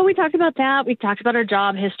 So we talked about that. We talked about our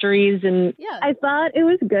job histories, and Yeah. I thought it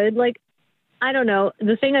was good. Like, I don't know.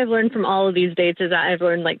 The thing I've learned from all of these dates is that I've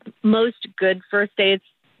learned, like, most good first dates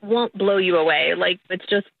won't blow you away. Like, it's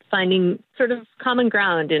just finding sort of common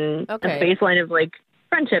ground and Okay. a baseline of, like,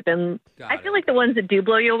 friendship. And Got I it. feel like the ones that do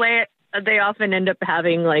blow you away, they often end up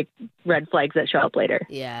having, like, red flags that show up later.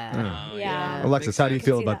 Yeah. Oh, Yeah. Alexis, how do you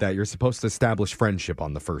feel see about that. that? You're supposed to establish friendship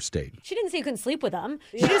on the first date. She didn't say you couldn't sleep with them.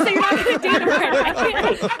 She just said you're not going to date them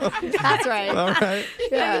right That's right. All right.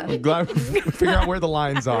 Yeah. I'm glad we figure out where the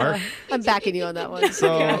lines are. I'm backing you on that one.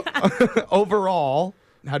 So, overall,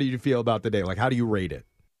 how do you feel about the date? Like, how do you rate it?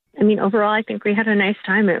 I mean, overall, I think we had a nice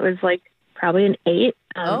time. It was, like, probably an 8.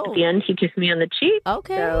 Oh. At the end, he kissed me on the cheek.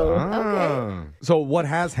 Okay. So, Ah. So, what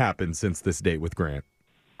has happened since this date with Grant?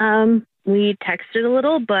 we texted a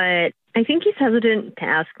little, but I think he's hesitant to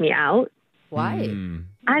ask me out. Why?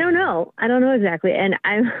 I don't know. I don't know exactly. And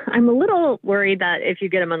I'm a little worried that if you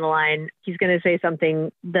get him on the line, he's going to say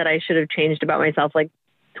something that I should have changed about myself like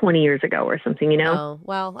 20 years ago or something, you know? Oh,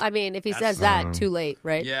 well, I mean, if he says that, too late,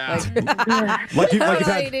 right? Yeah. Like, Like you've you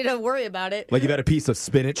had, need to worry about it. like you've had a piece of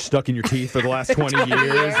spinach stuck in your teeth for the last 20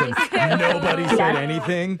 years and nobody said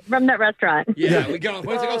anything. From that restaurant. Yeah, we get on the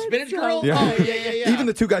phone. It's like, oh, spinach girl? Yeah. Oh, yeah. Even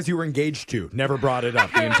the two guys you were engaged to never brought it up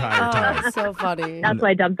the entire time. Oh, so funny. That's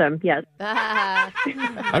why I dumped them, yes.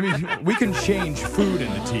 I mean, we can change food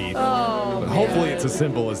in the teeth. Oh, Hopefully it's as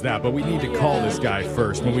simple as that, but we need to call this guy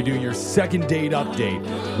first when we do your second date update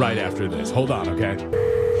right after this. Hold on, okay?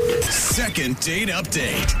 Second date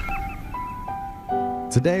update.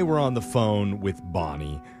 Today we're on the phone with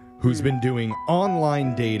Bonnie, who's been doing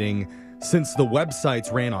online dating since the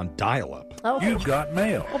websites ran on dial-up. Oh. You got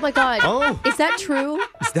mail. Oh my God. Oh. Is that true?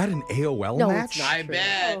 Is that an AOL No, match? it's not. I true.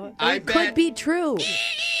 bet. It could be true.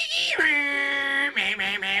 Dang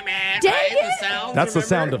Dang The sound. sounds. That's the remember?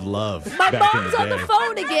 sound of love. My back in mom's the on the day.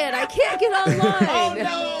 phone again. I can't get online.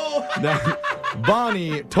 Oh no! Now,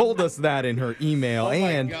 Bonnie told us that in her email,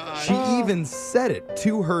 and God. she even said it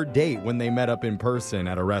to her date when they met up in person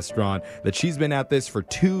at a restaurant that she's been at this for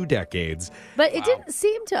 2 decades. But it didn't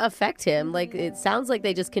seem to affect him. Like, it sounds like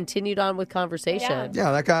they just continued on with conversation.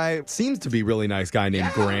 Yeah, that guy seems to be a really nice guy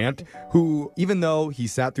named Grant, who, even though he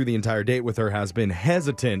sat through the entire date with her, has been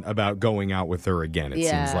hesitant about going out with her again, it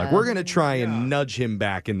seems like. We're going to try and nudge him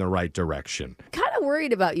back in the right direction. Kind of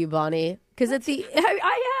worried about you, Bonnie. Because at the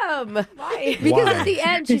I am. Why? Because Why? at the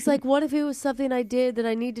end, she's like, what if it was something I did that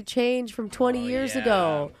I need to change from 20 years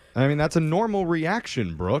ago? I mean, that's a normal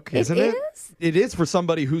reaction, Brooke, isn't it? is? It is for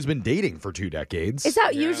somebody who's been dating for 2 decades. Is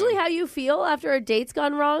that usually how you feel after a date's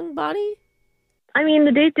gone wrong, Bonnie? I mean,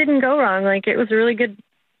 the date didn't go wrong. Like, it was a really good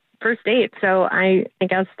first date. So I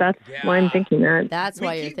guess that's why I'm thinking that. That's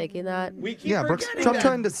why you're thinking that. We keep Yeah, Brooke's forgetting that.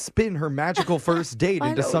 trying to spin her magical first date I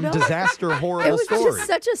into don't some know. disaster, It horrible was story. just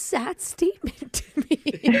such a sad statement to me.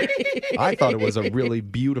 I thought it was a really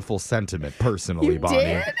beautiful sentiment, personally, You Bonnie.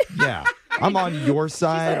 did? Yeah. I'm on your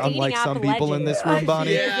side, dating unlike app some people in legend. this room,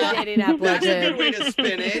 Bonnie. Yeah. The dating app That's a legend. good way to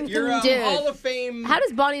spin it. You're a Dude. Hall of Fame. How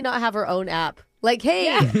does Bonnie not have her own app? Like,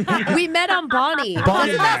 hey, we met on Bonnie.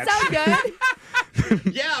 Bonnie Doesn't that match. sound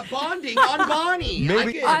good? Yeah, bonding on Bonnie.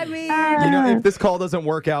 Maybe- I mean, You know, if this call doesn't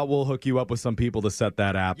work out, we'll hook you up with some people to set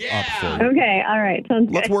that app up for you. Okay, all right. Sounds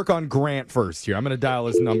good. Let's work on Grant first here. I'm going to dial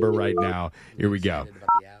his number right now. Here we go.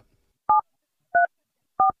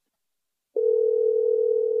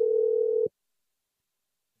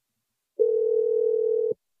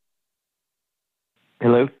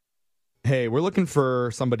 Hello? Hey, we're looking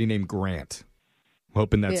for somebody named Grant.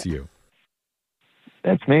 Hoping that's you.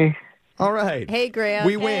 That's me. All right. hey, Grant.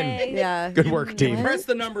 We win. Yeah. Good work, team. Press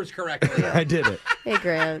the numbers correctly. I did it. Hey,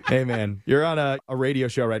 Grant. Hey, man. You're on a radio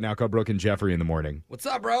show right now called Brooke and Jeffrey in the morning. What's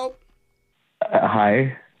up, bro?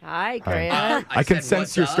 Hi. Hi, Grant. I can said, sense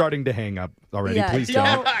 "What's you're up?" starting to hang up already. Yeah, Please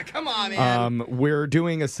don't. don't. Come on, man. We're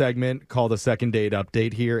doing a segment called a second date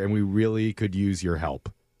update here, and we really could use your help.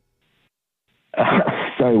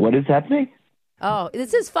 Sorry, what is happening? Oh,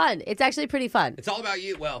 this is fun. It's actually pretty fun. It's all about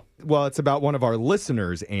you. Well, Well, it's about one of our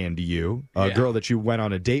listeners and you, a Yeah. girl that you went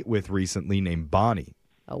on a date with recently named Bonnie.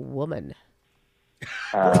 A woman.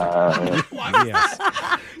 Yes.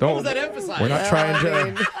 what was that emphasized? We're not trying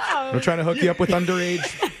to. We're trying to hook you up with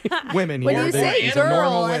underage women When here. you say These are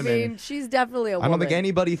normal girl, I women. mean, she's definitely a woman. I don't think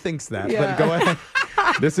anybody thinks that, Yeah. but go ahead.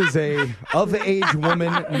 This is a of-age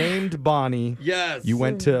woman named Bonnie. Yes. You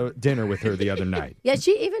went to dinner with her the other night. Yeah,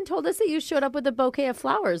 she even told us that you showed up with a bouquet of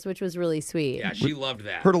flowers, which was really sweet. Yeah, she loved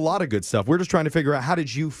that. Heard a lot of good stuff. We're just trying to figure out, how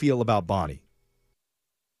did you feel about Bonnie?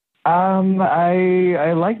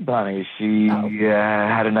 I like Bonnie. She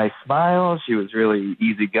had a nice smile. She was really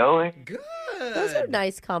easygoing. Good. Those are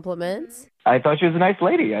nice compliments. I thought she was a nice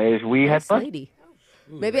lady. We had Nice fun. lady.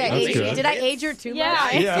 Maybe I That's aged. good. Did I age her too Yeah.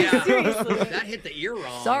 much? Yeah. Seriously. That hit the ear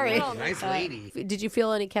wrong. Sorry. Nice lady. Did you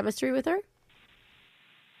feel any chemistry with her?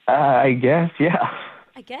 I guess, yeah.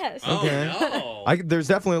 I guess. Oh, no. There's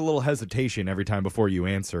definitely a little hesitation every time before you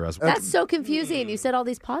answer us. That's so confusing. You said all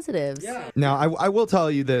these positives. Yeah. Now, I will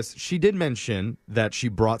tell you this. She did mention that she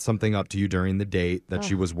brought something up to you during the date that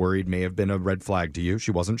she was worried may have been a red flag to you.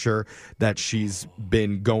 She wasn't sure that she's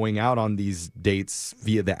been going out on these dates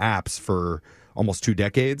via the apps for almost 2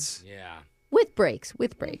 decades. Yeah. With breaks.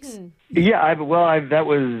 Yeah, that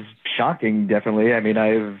was shocking, definitely. I mean,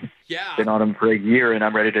 I've Yeah. been on them for a year, and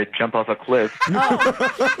I'm ready to jump off a cliff.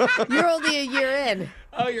 You're only a year in.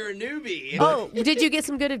 Oh, you're a newbie. Oh, did you get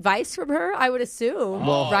some good advice from her? I would assume.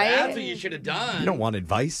 Oh, right? That's what you should have done. You don't want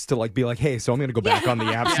advice to be like, hey, so I'm going to go back on the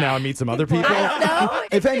apps now and meet some other people. No.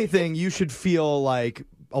 If anything, you should feel like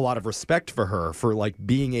a lot of respect for her for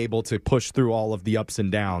being able to push through all of the ups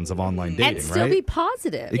and downs of online dating, And still right? be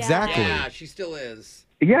positive. Exactly. Yeah, she still is.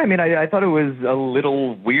 Yeah, I mean, I thought it was a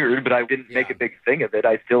little weird, but I didn't make a big thing of it.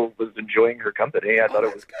 I still was enjoying her company. I thought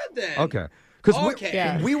it was good then. Okay. Because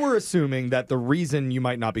Okay. we were assuming that the reason you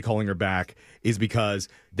might not be calling her back is because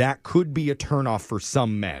that could be a turnoff for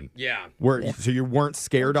some men. Yeah. So you weren't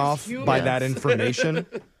scared off by that information?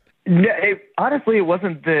 No, honestly, it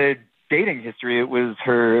wasn't the dating history. It was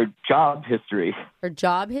her job history. Her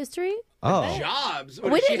job history? Oh. Jobs? We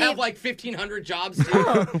Does she didn't have even- 1,500 jobs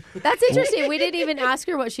too? That's interesting. We didn't even ask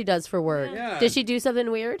her what she does for work. Yeah. Did she do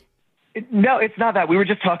something weird? No, it's not that. We were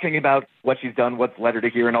just talking about what she's done, what's led her to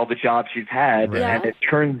here, and all the jobs she's had. Right. And it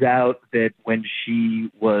turns out that when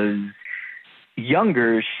she was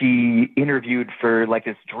younger, she interviewed for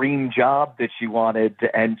this dream job that she wanted,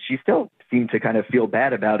 and she still seemed to kind of feel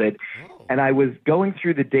bad about it. And I was going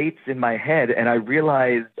through the dates in my head, and I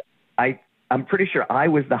realized I I'm pretty sure I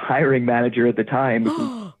was the hiring manager at the time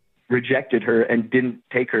who rejected her and didn't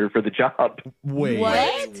take her for the job. Wait.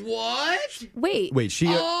 What? Wait.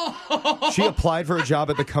 She applied for a job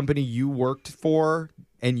at the company you worked for,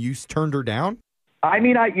 and you turned her down? I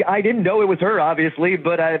mean, I didn't know it was her, obviously,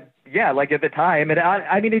 but yeah, like at the time. And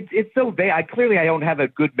I mean, it's so vague. I don't have a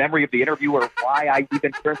good memory of the interview or why I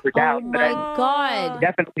even turned her down. Oh, my God.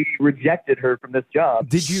 Definitely rejected her from this job.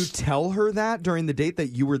 Did you tell her that during the date that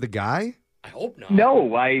you were the guy? I hope not. No,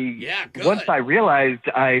 good. Once I realized,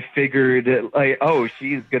 I figured, like, oh,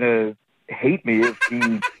 she's going to hate me if she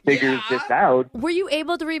figures this out. Were you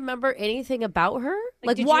able to remember anything about her?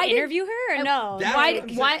 Like did why you interview her or no? Why?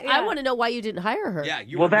 I want to know why you didn't hire her. Yeah,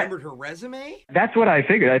 you remembered her resume? That's what I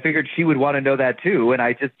figured. I figured she would want to know that too, and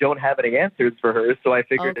I just don't have any answers for her, so I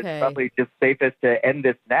figured it's probably just safest to end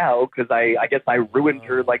this now because I guess I ruined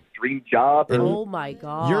her like dream job. Oh my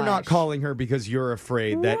God! You're not calling her because you're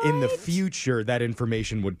afraid that in the future that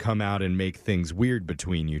information would come out and make things weird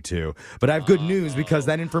between you two. But I have good news because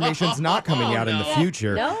that information's not coming out in the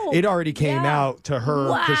future. No. It already came out to her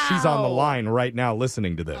because she's on the line right now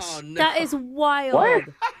listening to this. Oh, no. That is wild. What?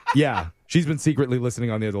 Yeah, she's been secretly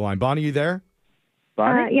listening on the other line. Bonnie, you there?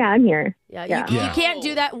 Bonnie? Yeah, I'm here. Yeah, you can't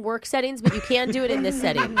do that in work settings, but you can do it in this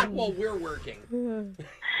setting. Well, we're working.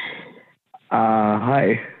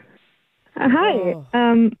 Hi. Hi.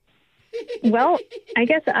 Well, I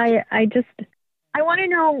guess I want to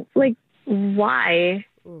know, like, why.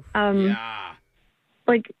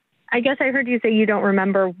 Like, I guess I heard you say you don't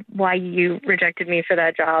remember why you rejected me for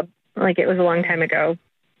that job. Like, it was a long time ago.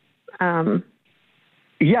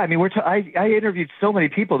 Yeah, I mean, I interviewed so many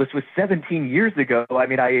people. This was 17 years ago. I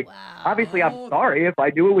mean, obviously I'm sorry. If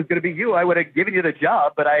I knew it was going to be you, I would have given you the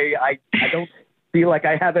job. But I don't feel like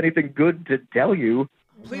I have anything good to tell you.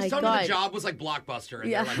 Please tell me the job was like Blockbuster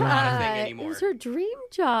and they're like not a thing anymore. It was her dream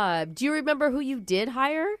job. Do you remember who you did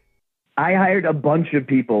hire? I hired a bunch of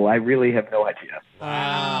people. I really have no idea.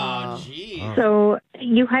 Wow, geez. So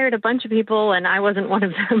you hired a bunch of people, and I wasn't one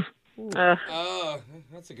of them.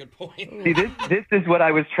 That's a good point. See, this is what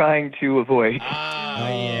I was trying to avoid.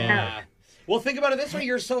 Yeah. Well, think about it this way.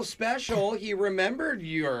 You're so special. He remembered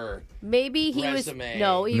your Maybe he resume.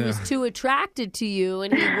 He was too attracted to you,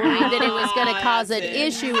 and he worried that it was going to cause an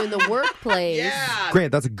issue in the workplace. Yeah.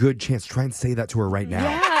 Grant, that's a good chance. Try and say that to her right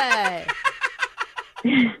now.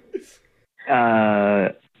 Yeah.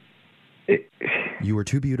 You were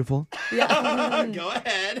too beautiful. Yeah. Go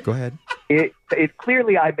ahead. Go ahead. It's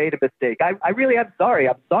clearly I made a mistake. I really am sorry.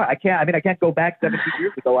 I'm sorry. I can't go back 17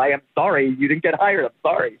 years ago. I am sorry. You didn't get hired. I'm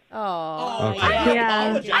sorry. Oh. Okay.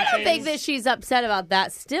 I don't think that she's upset about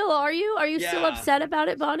that still, are you? Are you still upset about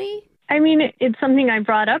it, Bonnie? I mean, it's something I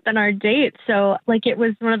brought up in our date. So, like, it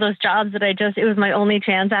was one of those jobs that it was my only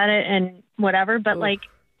chance at it and whatever. But, like,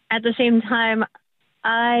 at the same time,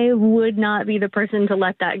 I would not be the person to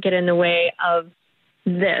let that get in the way of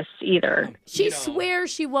this either. She swears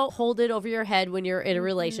she won't hold it over your head when you're in a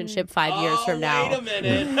relationship 5 years from now. Wait a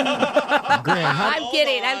minute. Grant,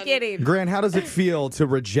 I'm kidding. Grant, how does it feel to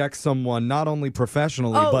reject someone not only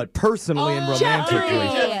professionally but personally and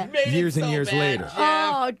romantically years and years later?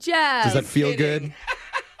 Oh, Jeff. Does that feel good?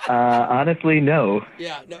 Honestly, no.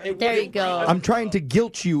 Yeah, no. There you go. I'm trying to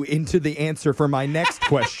guilt you into the answer for my next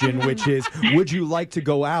question, which is, would you like to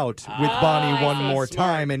go out with Bonnie one more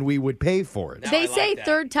time and we would pay for it? They say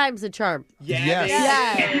third time's the charm.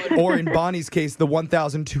 Yes. Or in Bonnie's case, the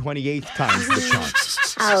 1,028th times the charm.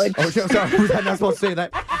 Ouch. Oh, sorry. I'm not supposed to say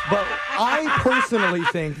that. But I personally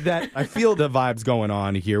think that I feel the vibes going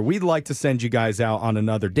on here. We'd like to send you guys out on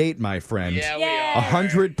another date, my friend. Yeah, we are.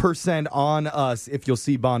 100% on us if you'll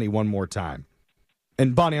see Bonnie one more time.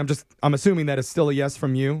 And Bonnie, I'm assuming that is still a yes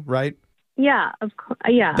from you, right? Yeah, of course.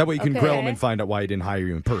 Yeah. That way you can grill him and find out why he didn't hire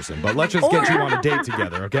you in person. But let's just get you on a date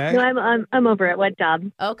together, okay? No, I'm over it. What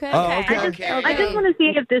job? Okay. Oh, okay. I just want to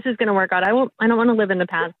see if this is going to work out. I don't want to live in the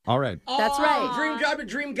past. All right. That's right. Dream job and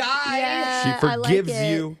dream guy. Yeah, She forgives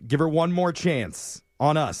you. Give her one more chance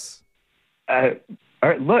on us. All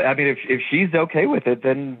right, look, I mean, if she's okay with it,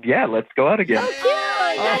 then yeah, let's go out again.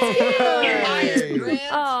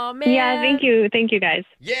 Oh, man. Yeah, thank you. Thank you, guys.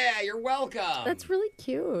 Yeah, you're welcome. That's really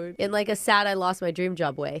cute. In like a sad I lost my dream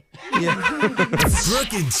job way.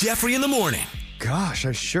 Brooke and Jeffrey in the morning. Gosh,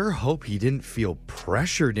 I sure hope he didn't feel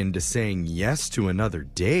pressured into saying yes to another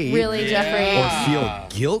date. Really, Jeffrey? Or feel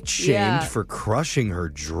guilt-shamed for crushing her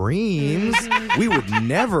dreams. We would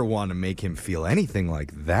never want to make him feel anything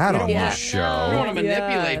like that on this show. We don't want to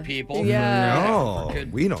manipulate people. No,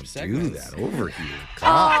 we don't do that over here.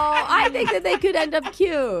 Oh, I think that they could end up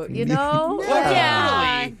cute, you know?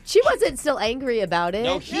 Yeah. She wasn't still angry about it.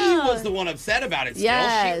 No, he was the one upset about it still.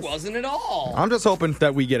 Yes. She wasn't at all. I'm just hoping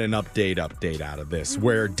that we get an update out of this,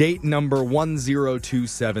 where date number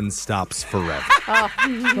 1027 stops forever. Oh,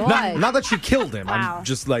 God. Not that she killed him. Wow. I'm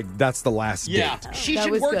just like, that's the last Yeah, date. she That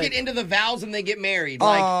should was work good. it into the vows when they get married.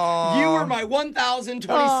 Like, you were my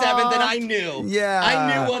 1027th, and I knew. Yeah.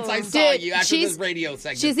 I knew once I saw Dude, you after this radio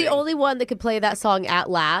segment. She's the thing. only one that could play that song At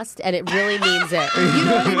Last, and it really means it. You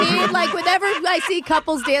know what I mean? Like, whenever I see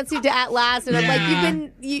couples dancing to At Last, and I'm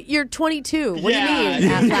like, you're 22. What do you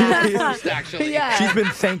mean, At Last? Actually. Yeah. She's been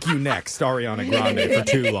Thank You Next, Ariana Grande, for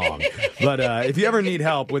too long. But if you ever need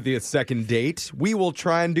help with the second date, we will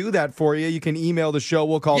try and do that for you. You can email the show.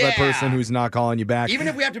 We'll call that Yeah. person who's not calling you back. Even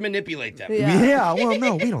if we have to manipulate them. Yeah, well,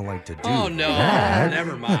 no, we don't like to do Oh, no. that.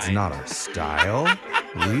 Never mind. That's not our style.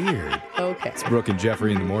 Weird. Okay. It's Brooke and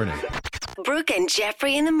Jeffrey in the morning. Brooke and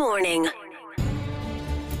Jeffrey in the morning.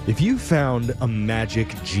 If you found a magic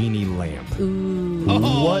genie lamp,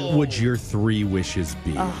 what would your 3 wishes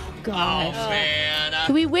be? Oh, gosh. Oh, man.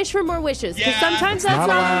 Can we wish for more wishes? Because Yeah. sometimes that's Not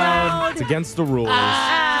not allowed. allowed. It's against the rules.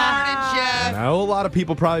 Darn it, Jeff. I know a lot of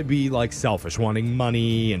people probably be like selfish, wanting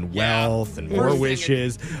money and wealth and more We're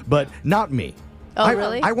wishes, but not me. Oh, I,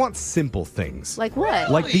 really? I want simple things. Like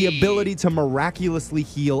what? Like the Really? ability to miraculously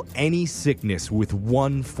heal any sickness with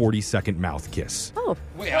one 40-second mouth kiss. Oh.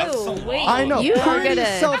 Wait, that's so Oh, wait. long. I know, You are pretty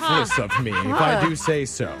gonna- selfless of me, if I do say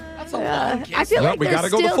so. That's a long kiss. I feel Well, like we there's gotta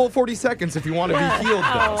go the still- full 40 seconds if you want to be healed,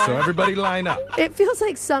 though. So everybody line up. It feels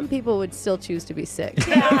like some people would still choose to be sick.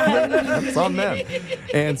 It's on them.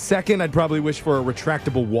 And second, I'd probably wish for a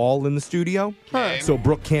retractable wall in the studio, so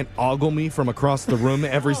Brooke can't ogle me from across the room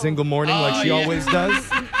every single morning like she yeah. always does.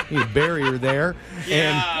 Need a barrier there.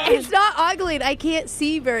 And It's not ogling. I can't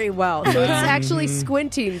see very well. So it's actually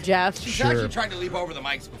squinting, Jeff. She's Sure. actually tried to leap over the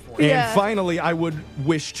mics before. Yeah. finally, I would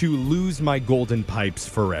wish to lose my golden pipes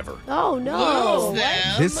forever. Oh, no. Lose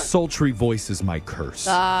them. This sultry voice is my curse.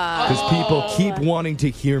 Because people keep wanting to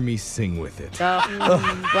hear me sing with it.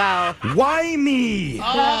 Wow. Why me? Oh,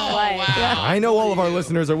 wow. I know all of our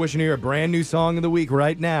listeners are wishing to hear a brand new song of the week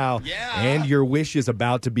right now. Yeah. And your wish is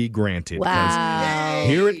about to be granted. 'cause Wow.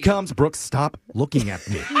 Here it comes. Brooke, stop looking at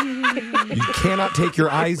me. You cannot take your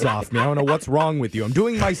eyes off me. I don't know what's wrong with you. I'm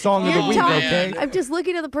doing my song of the week, Talk- okay? I'm just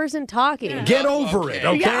looking at the person talking. Get over it,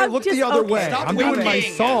 okay? Yeah, I'm Look the just- other okay. way. Stop I'm doing my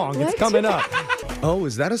winking. song. It's What? coming up. Oh,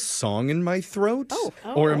 is that a song in my throat? Oh.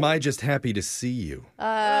 Or am I just happy to see you?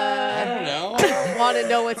 I don't know. Want to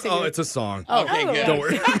know what's in Oh, your... it's a song. Okay, good. Don't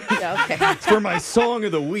worry. Yeah, okay. It's for my song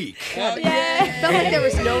of the week. I felt like there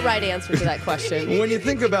was no right answer to that question. When you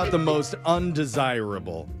think about the most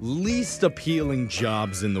undesirable, least appealing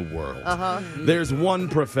jobs in the world, there's one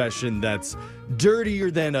profession that's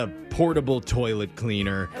dirtier than a portable toilet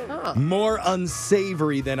cleaner, more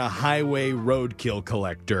unsavory than a highway roadkill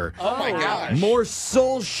collector, Oh, my gosh. more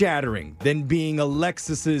soul-shattering than being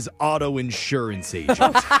Alexis's auto insurance agent.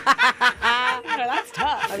 That's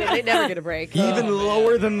tough. I mean, they never get a break. Even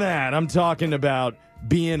lower than that, I'm talking about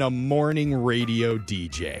being a morning radio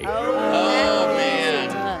DJ. Oh,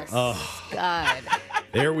 man. Oh. God.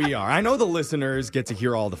 There we are. I know the listeners get to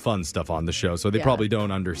hear all the fun stuff on the show, so they Yeah. probably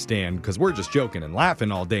don't understand because we're just joking and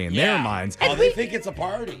laughing all day in their Yeah. minds. Oh, they think it's a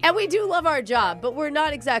party. And we do love our job, but we're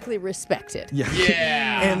not exactly respected. Yeah.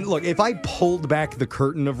 Yeah. And look, if I pulled back the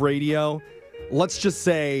curtain of radio, let's just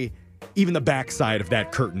say even the backside of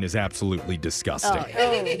that curtain is absolutely disgusting.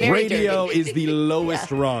 Very Radio dirty. is the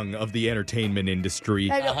lowest rung of the entertainment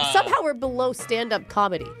industry. I know. Somehow we're below stand-up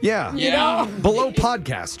comedy. Yeah. Yeah. Below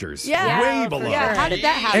podcasters. Yeah. Way below. Yeah, how did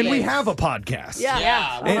that happen? And we have a podcast. Yeah.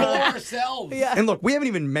 Yeah. We know ourselves. Yeah. And look, we haven't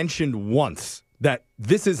even mentioned once that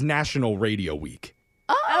this is National Radio Week.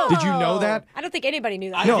 Oh. Did you know that? I don't think anybody knew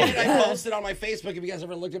that. I No. did. I posted on my Facebook if you guys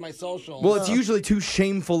ever looked at my socials. Well, it's usually too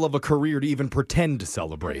shameful of a career to even pretend to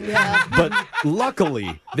celebrate. But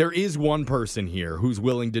luckily, there is one person here who's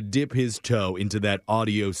willing to dip his toe into that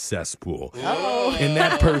audio cesspool. Oh. And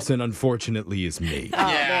that person, unfortunately, is me.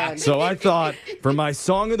 Yeah. So I thought, for my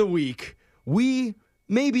song of the week, we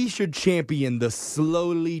maybe should champion the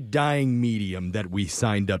slowly dying medium that we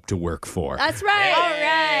signed up to work for. That's right. All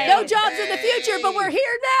right. No jobs in the future, but we're here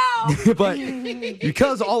now. But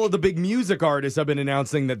because all of the big music artists have been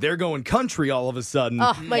announcing that they're going country all of a sudden,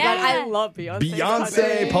 Oh my God, Yeah. I love Beyonce.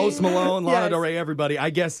 Beyonce, Post Malone, Lana Yes. Del Rey, everybody, I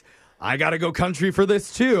guess I got to go country for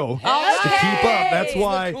this too. Okay. To keep up. That's It's the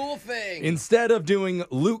why cool thing. instead of doing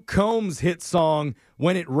Luke Combs' hit song,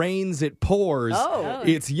 When It Rains, It Pours,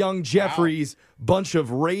 it's Young Jeffrey's Bunch of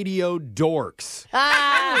Radio Dorks.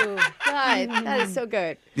 Ah, God, that is so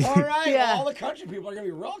good. All right, Yeah. all the country people are going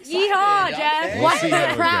to be real excited. Yeehaw, Okay. Jeff. Why? see how I'm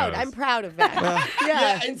it proud. goes. I'm proud of that.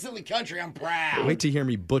 Yeah, instantly country. I'm proud. Wait to hear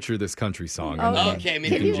me butcher this country song. and then Okay, you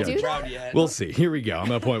maybe can you you judge. do proud yet. We'll see. Here we go. I'm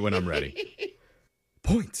going to point when I'm ready.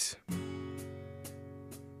 Points.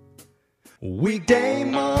 Weekday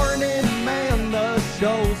morning, man, the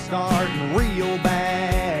show's starting real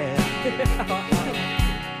bad.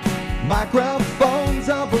 Microphones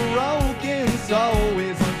are broken, so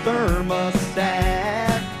is the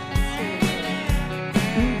thermostat.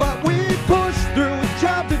 But we pushed through a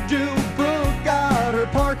job to do. Brooke got her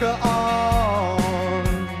parka on.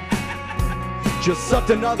 Just sucked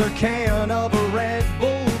another can of a Red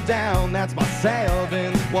Bull down. That's my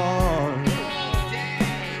 7th one.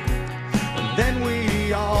 And then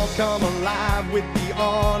we all come alive with the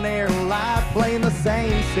on-air live, playing the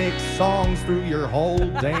same 6 songs through your whole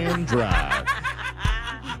damn drive.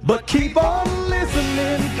 But keep on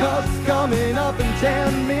listening, 'cause coming up in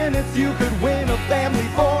 10 minutes you could win a family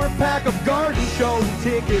 4-pack of garden show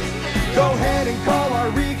tickets. Go ahead and call our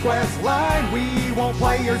request line, we won't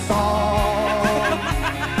play your song.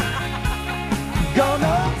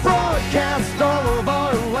 Gonna broadcast all of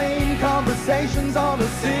our lame conversations on a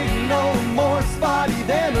signal more spotty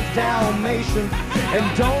than a Dalmatian.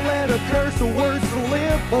 And don't let a curse of words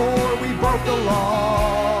slip or we broke the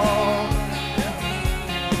law.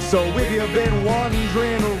 So if you've been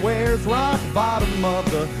wondering where's rock bottom of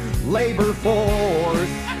the labor force,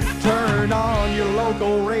 turn on your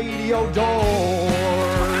local radio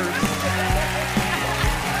doors.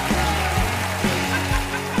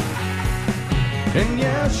 And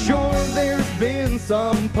yeah, sure, there's been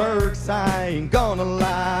some perks, I ain't gonna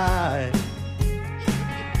lie.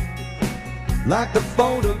 Like the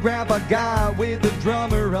photograph I got with the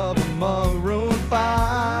drummer of the Maroon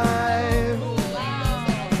 5.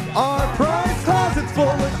 Our prize closet's full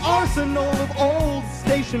of arsenal of old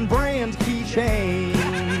station brand keychains.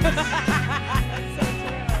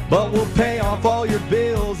 But we'll pay off all your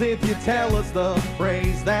bills if you tell us the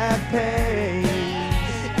phrase that pays.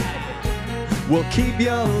 We'll keep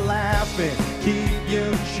you laughing, keep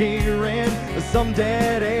you cheering. Some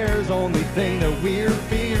dead air's only thing that we're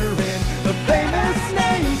fearing. The famous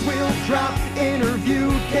names we'll drop,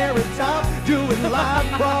 interviewed Carrot Top, doing live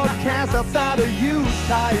broadcasts outside a used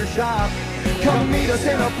tire shop. Come meet us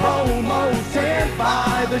in a promo tent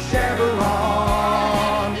by the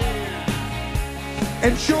Chevron.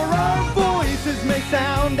 And sure, our voices may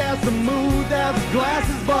sound as smooth as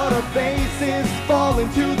glasses, but our faces fall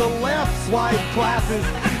into the left swipe classes.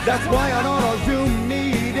 That's why on all our Zoom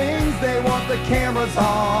meetings they want the cameras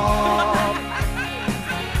off.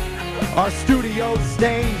 Our studio's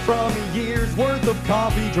stained from years worth of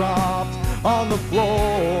coffee dropped on the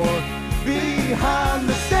floor behind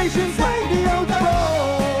the station's radio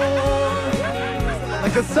door,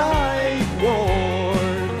 like a psych ward.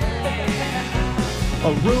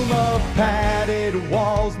 A room of padded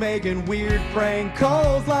walls making weird prank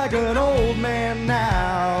calls like an old man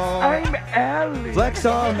now. I'm Allie. Flex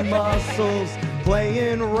our muscles,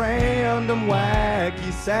 playing random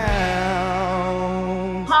wacky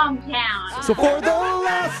sounds. Hometown. So for the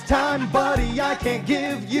last time, buddy, I can't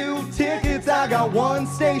give you tickets. I got one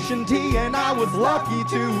station T and I was lucky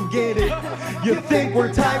to get it. You think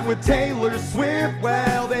we're tight with Taylor Swift?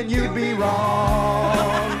 Well, then you'd be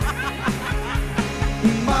wrong.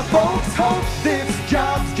 My folks hope this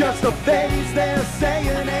job's just a phase. They're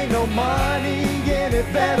saying ain't no money in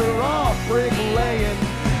it, better off bricklaying.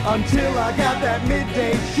 Until I got that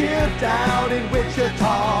midday shift out in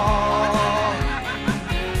Wichita.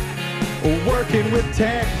 Working with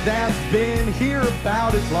tech that's been here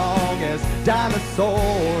about as long as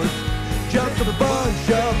dinosaurs. Just a bunch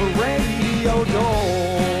of radio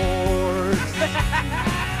doors.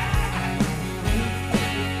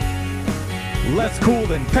 Less cool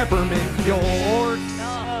than peppermint Yorks.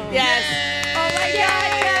 Yes. Oh my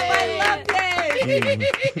God, Jeff, I love this.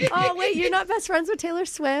 Oh wait, you're not best friends with Taylor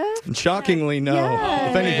Swift? Shockingly, no. Yeah.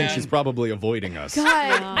 If anything, she's probably avoiding us.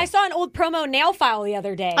 God. I saw an old promo nail file the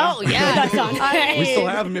other day. Oh yeah. That's on. We still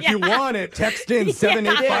have them. If you want it, text in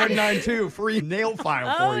 78592. Free nail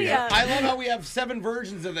file for you. yeah. I love how we have 7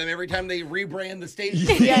 versions of them every time they rebrand the station.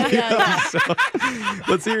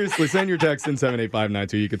 But seriously, send your text in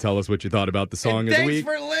 78592. You can tell us what you thought about the song of the Thanks week.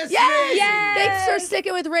 for listening. Yes. Thanks for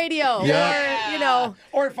sticking with radio. Yeah. Or, you know.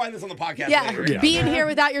 Or find this on the podcast Yeah. later. Yeah. Being here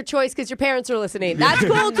without your choice because your parents are listening. That's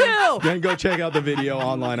cool, too. Then go check out the video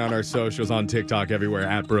online on our socials, on TikTok, everywhere,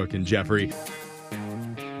 at Brooke and Jeffrey.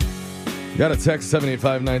 Got a text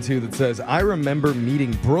 78592 that says, I remember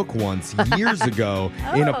meeting Brooke once years ago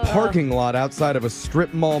in a parking lot outside of a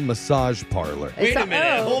strip mall massage parlor. Wait a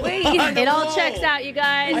minute. Hold on. It all checks out, you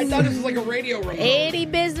guys. I thought this was like a radio remote. Any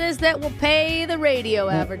business that will pay the radio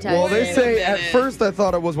advertising. Well, they Wait a say at minute. first I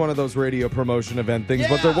thought it was one of those radio promotion event things,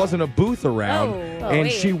 but there wasn't a booth around, and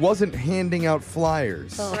wait. she wasn't handing out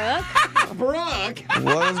flyers. Brooke.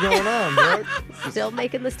 What is going on, Brooke? Still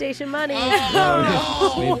making the station money.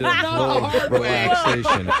 Just need to little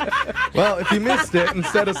relaxation. Well, if you missed it,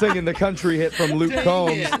 instead of singing the country hit from Luke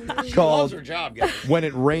Combs She loves called her job, guys. When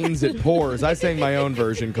It Rains, It Pours, I sang my own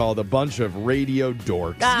version called A Bunch of Radio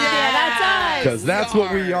Dorks. That's us. Because that's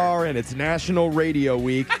what we are, and it's National Radio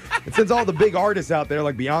Week. And since all the big artists out there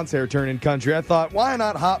like Beyonce are turning country, I thought, why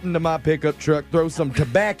not hop into my pickup truck, throw some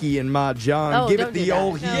tobacco in my John, give it don't do the that.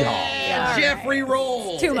 old hee-haw. Yeah, Jeffrey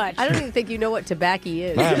roll. Too much. I don't even think you know what tobacco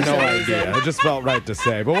is. I have no idea. It just felt right to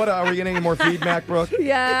say. But what are we getting any more feedback, Brooke?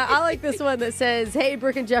 Yeah, I like this one that says, hey,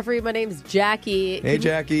 Brooke and Jeffrey, my name's Jackie. Hey,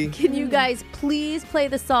 Jackie. Can you guys please play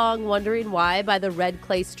the song Wondering Why by the Red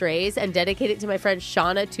Clay Strays and dedicate it to my friend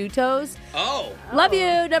Shauna Two Toes? Oh. Love you,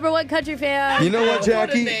 #1 country fan. You know what, What a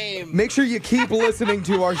Jackie? name. Make sure you keep listening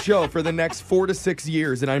to our show for the next 4 to 6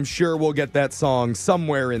 years, and I'm sure we'll get that song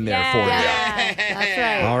somewhere in there for you. Yeah, that's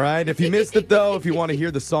right. All right. If you missed it, though, if you want to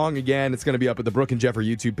hear the song again, it's going to be up at the Brooke and Jeffrey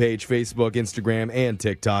YouTube page, Facebook, Instagram, and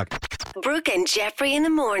TikTok. Brooke and Jeffrey in the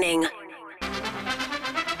morning.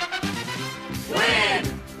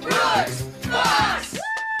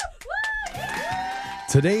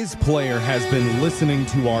 Today's player has been listening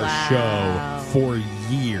to our show for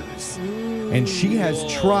years. And she has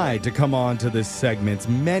tried to come on to this segment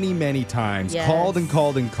many, many times. Yes. Called and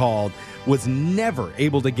called and called. Was never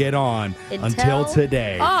able to get on until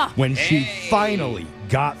today when she finally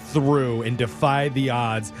got through and defied the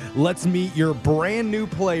odds. Let's meet your brand new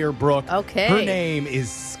player, Brooke. Okay. Her name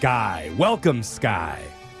is Sky. Welcome, Sky.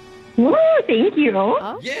 Woo, thank you.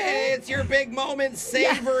 Yeah, it's your big moment.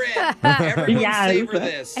 Savor it. Everyone Yes. savor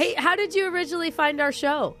this. Hey, how did you originally find our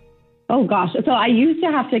show? Oh, gosh. So I used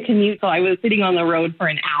to have to commute, so I was sitting on the road for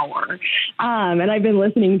an hour. And I've been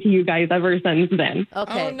listening to you guys ever since then.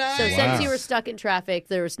 Okay. Oh, nice. So Wow. since you were stuck in traffic,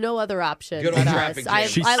 there was no other option. Good old but traffic us. jam.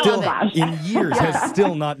 She I still, love it. in years, has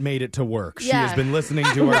still not made it to work. She Yeah. has been listening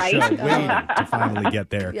to our Right. show, waiting to finally get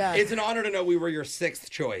there. Yeah. It's an honor to know we were your 6th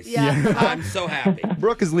choice. Yeah. I'm so happy.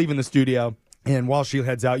 Brooke is leaving the studio. And while she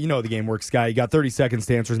heads out, you know the game works, Sky. You got 30 seconds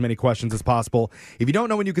to answer as many questions as possible. If you don't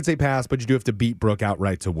know when, you can say pass, but you do have to beat Brooke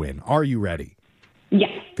outright to win. Are you ready?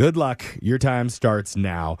 Yes. Good luck. Your time starts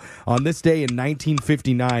now. On this day in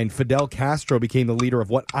 1959, Fidel Castro became the leader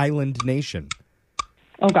of what island nation?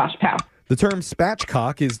 Oh, gosh, pass. The term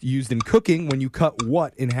spatchcock is used in cooking when you cut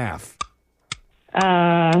what in half?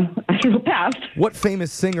 I will pass. What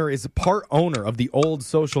famous singer is part owner of the old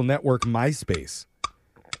social network MySpace?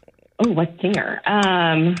 Oh, what singer?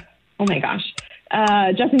 Oh, my gosh.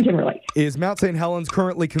 Justin Timberlake. Is Mount St. Helens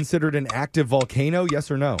currently considered an active volcano? Yes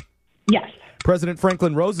or no? Yes. President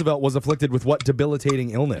Franklin Roosevelt was afflicted with what debilitating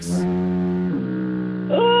illness?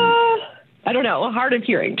 I don't know. Hard of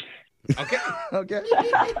hearing. Okay. Okay.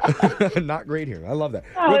 Not great here. I love that.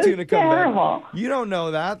 That What's was going to come terrible. back? You don't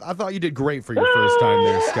know that. I thought you did great for your first time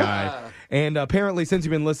there, Sky. And apparently, since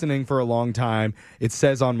you've been listening for a long time, it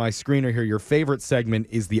says on my screener here, your favorite segment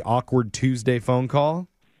is the Awkward Tuesday phone call.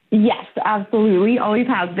 Yes, absolutely. Always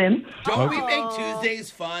has been. Don't we make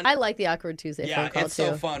Tuesdays fun? I like the Awkward Tuesday Yeah, phone call, it's too.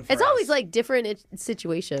 so fun for It's always us. like different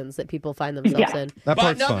situations that people find themselves in. That but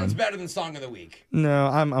part's nothing's fun. better than Song of the Week. No,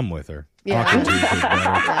 I'm with her. Yeah. Awkward Tuesday's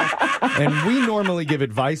better. And we normally give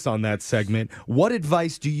advice on that segment. What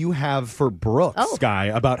advice do you have for Brooke, Sky,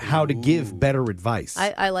 about how to give better advice?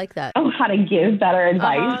 I like that. Oh, how to give better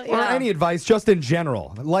advice. Or any advice, just in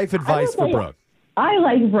general. Life advice for Brooke. I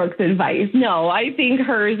like Brooke's advice. No, I think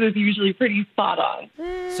hers is usually pretty spot on.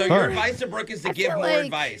 So your advice to Brooke is to give more Like,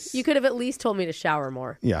 advice. you could have at least told me to shower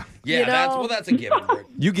more. Yeah. Yeah, you know? that's a given, Brooke.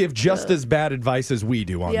 You give just as bad advice as we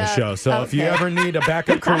do on the Yeah, show. So if you okay. ever need a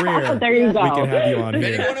backup career, There you go. we can have you on If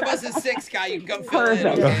any here. one of us is 6, Guy, you can come fill in.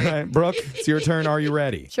 Perfect. Okay? All right, Brooke, it's your turn. Are you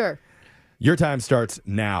ready? Sure. Your time starts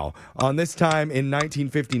now. On this time in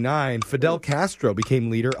 1959, Fidel Castro became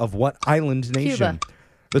leader of what island nation? Cuba.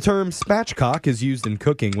 The term spatchcock is used in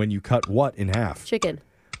cooking when you cut what in half? Chicken.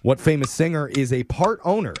 What famous singer is a part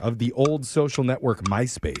owner of the old social network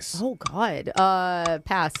MySpace? Oh, God.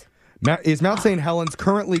 Pass. Is Mount St. Helens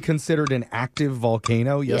currently considered an active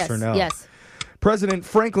volcano? Yes or no? Yes. President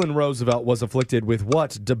Franklin Roosevelt was afflicted with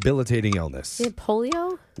what debilitating illness?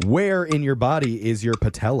 Polio? Where in your body is your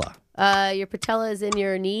patella? Your patella is in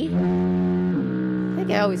your knee. I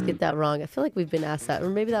think I always get that wrong. I feel like we've been asked that. Or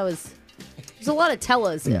maybe that was... There's a lot of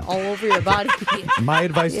tellas all over your body. My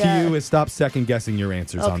advice to you is stop second-guessing your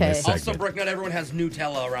answers on this segment. Also, Brooke, not everyone has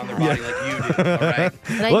Nutella around their body like you do, all right?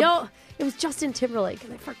 And I know it was Justin Timberlake,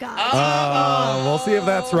 and I forgot. We'll see if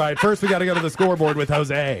that's right. First, we got to go to the scoreboard with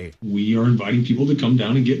Jose. We are inviting people to come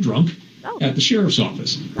down and get drunk at the sheriff's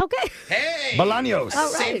office. Okay. Hey! Bolaños.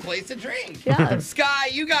 All right. Same place to drink. Yeah. Sky,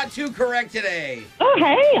 you got 2 correct today. Oh,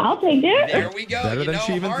 hey, I'll take it. There we go. Better you than know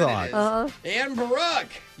she even how hard it thought. is. And Brooke,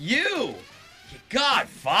 you got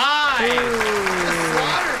 5. The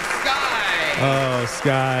slaughtered Sky. Oh,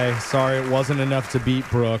 Sky, sorry it wasn't enough to beat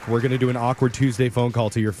Brooke. We're going to do an awkward Tuesday phone call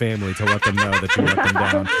to your family to let them know that you let them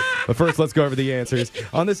down. But first, let's go over the answers.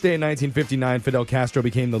 On this day in 1959, Fidel Castro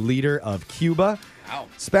became the leader of Cuba. Wow.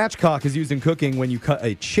 Spatchcock is used in cooking when you cut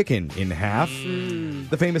a chicken in half.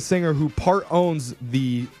 The famous singer who part owns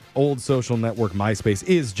the old social network MySpace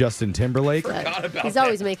is Justin Timberlake. Forgot about He's that.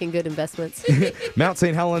 always making good investments. Mount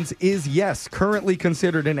St. Helens is, yes, currently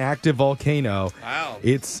considered an active volcano. Wow.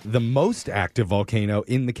 It's the most active volcano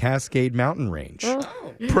in the Cascade Mountain Range.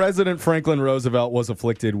 President Franklin Roosevelt was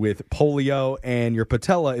afflicted with polio, and your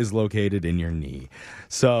patella is located in your knee.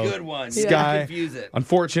 So, Good one. Sky, Don't confuse it.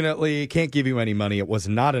 unfortunately, can't give you any money. It was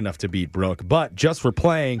not enough to beat Brooke. But just for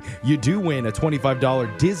playing, you do win a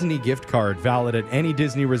 $25 Disney gift card valid at any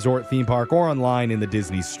Disney resort, theme park, or online in the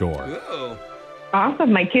Disney store. Ooh.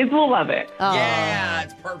 Awesome. My kids will love it. Yeah,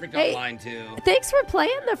 it's perfect Hey, online, too. Thanks for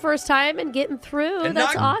playing the first time and getting through. And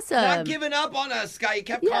That's awesome. Not giving up on us, Sky. You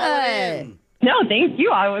kept Yeah. calling in. No, thank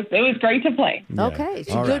you. It was great to play. Yeah. Okay,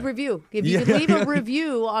 All good right. review. If you could leave a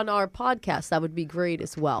review on our podcast, that would be great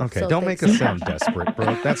as well. Okay, So don't thanks. make us sound desperate,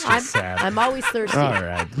 Brooke. That's just sad. I'm always thirsty. All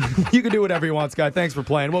right. You can do whatever you want, Sky. Thanks for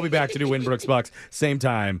playing. We'll be back to do Win Brooks Bucks same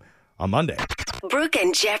time on Monday. Brooke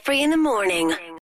and Jeffrey in the morning.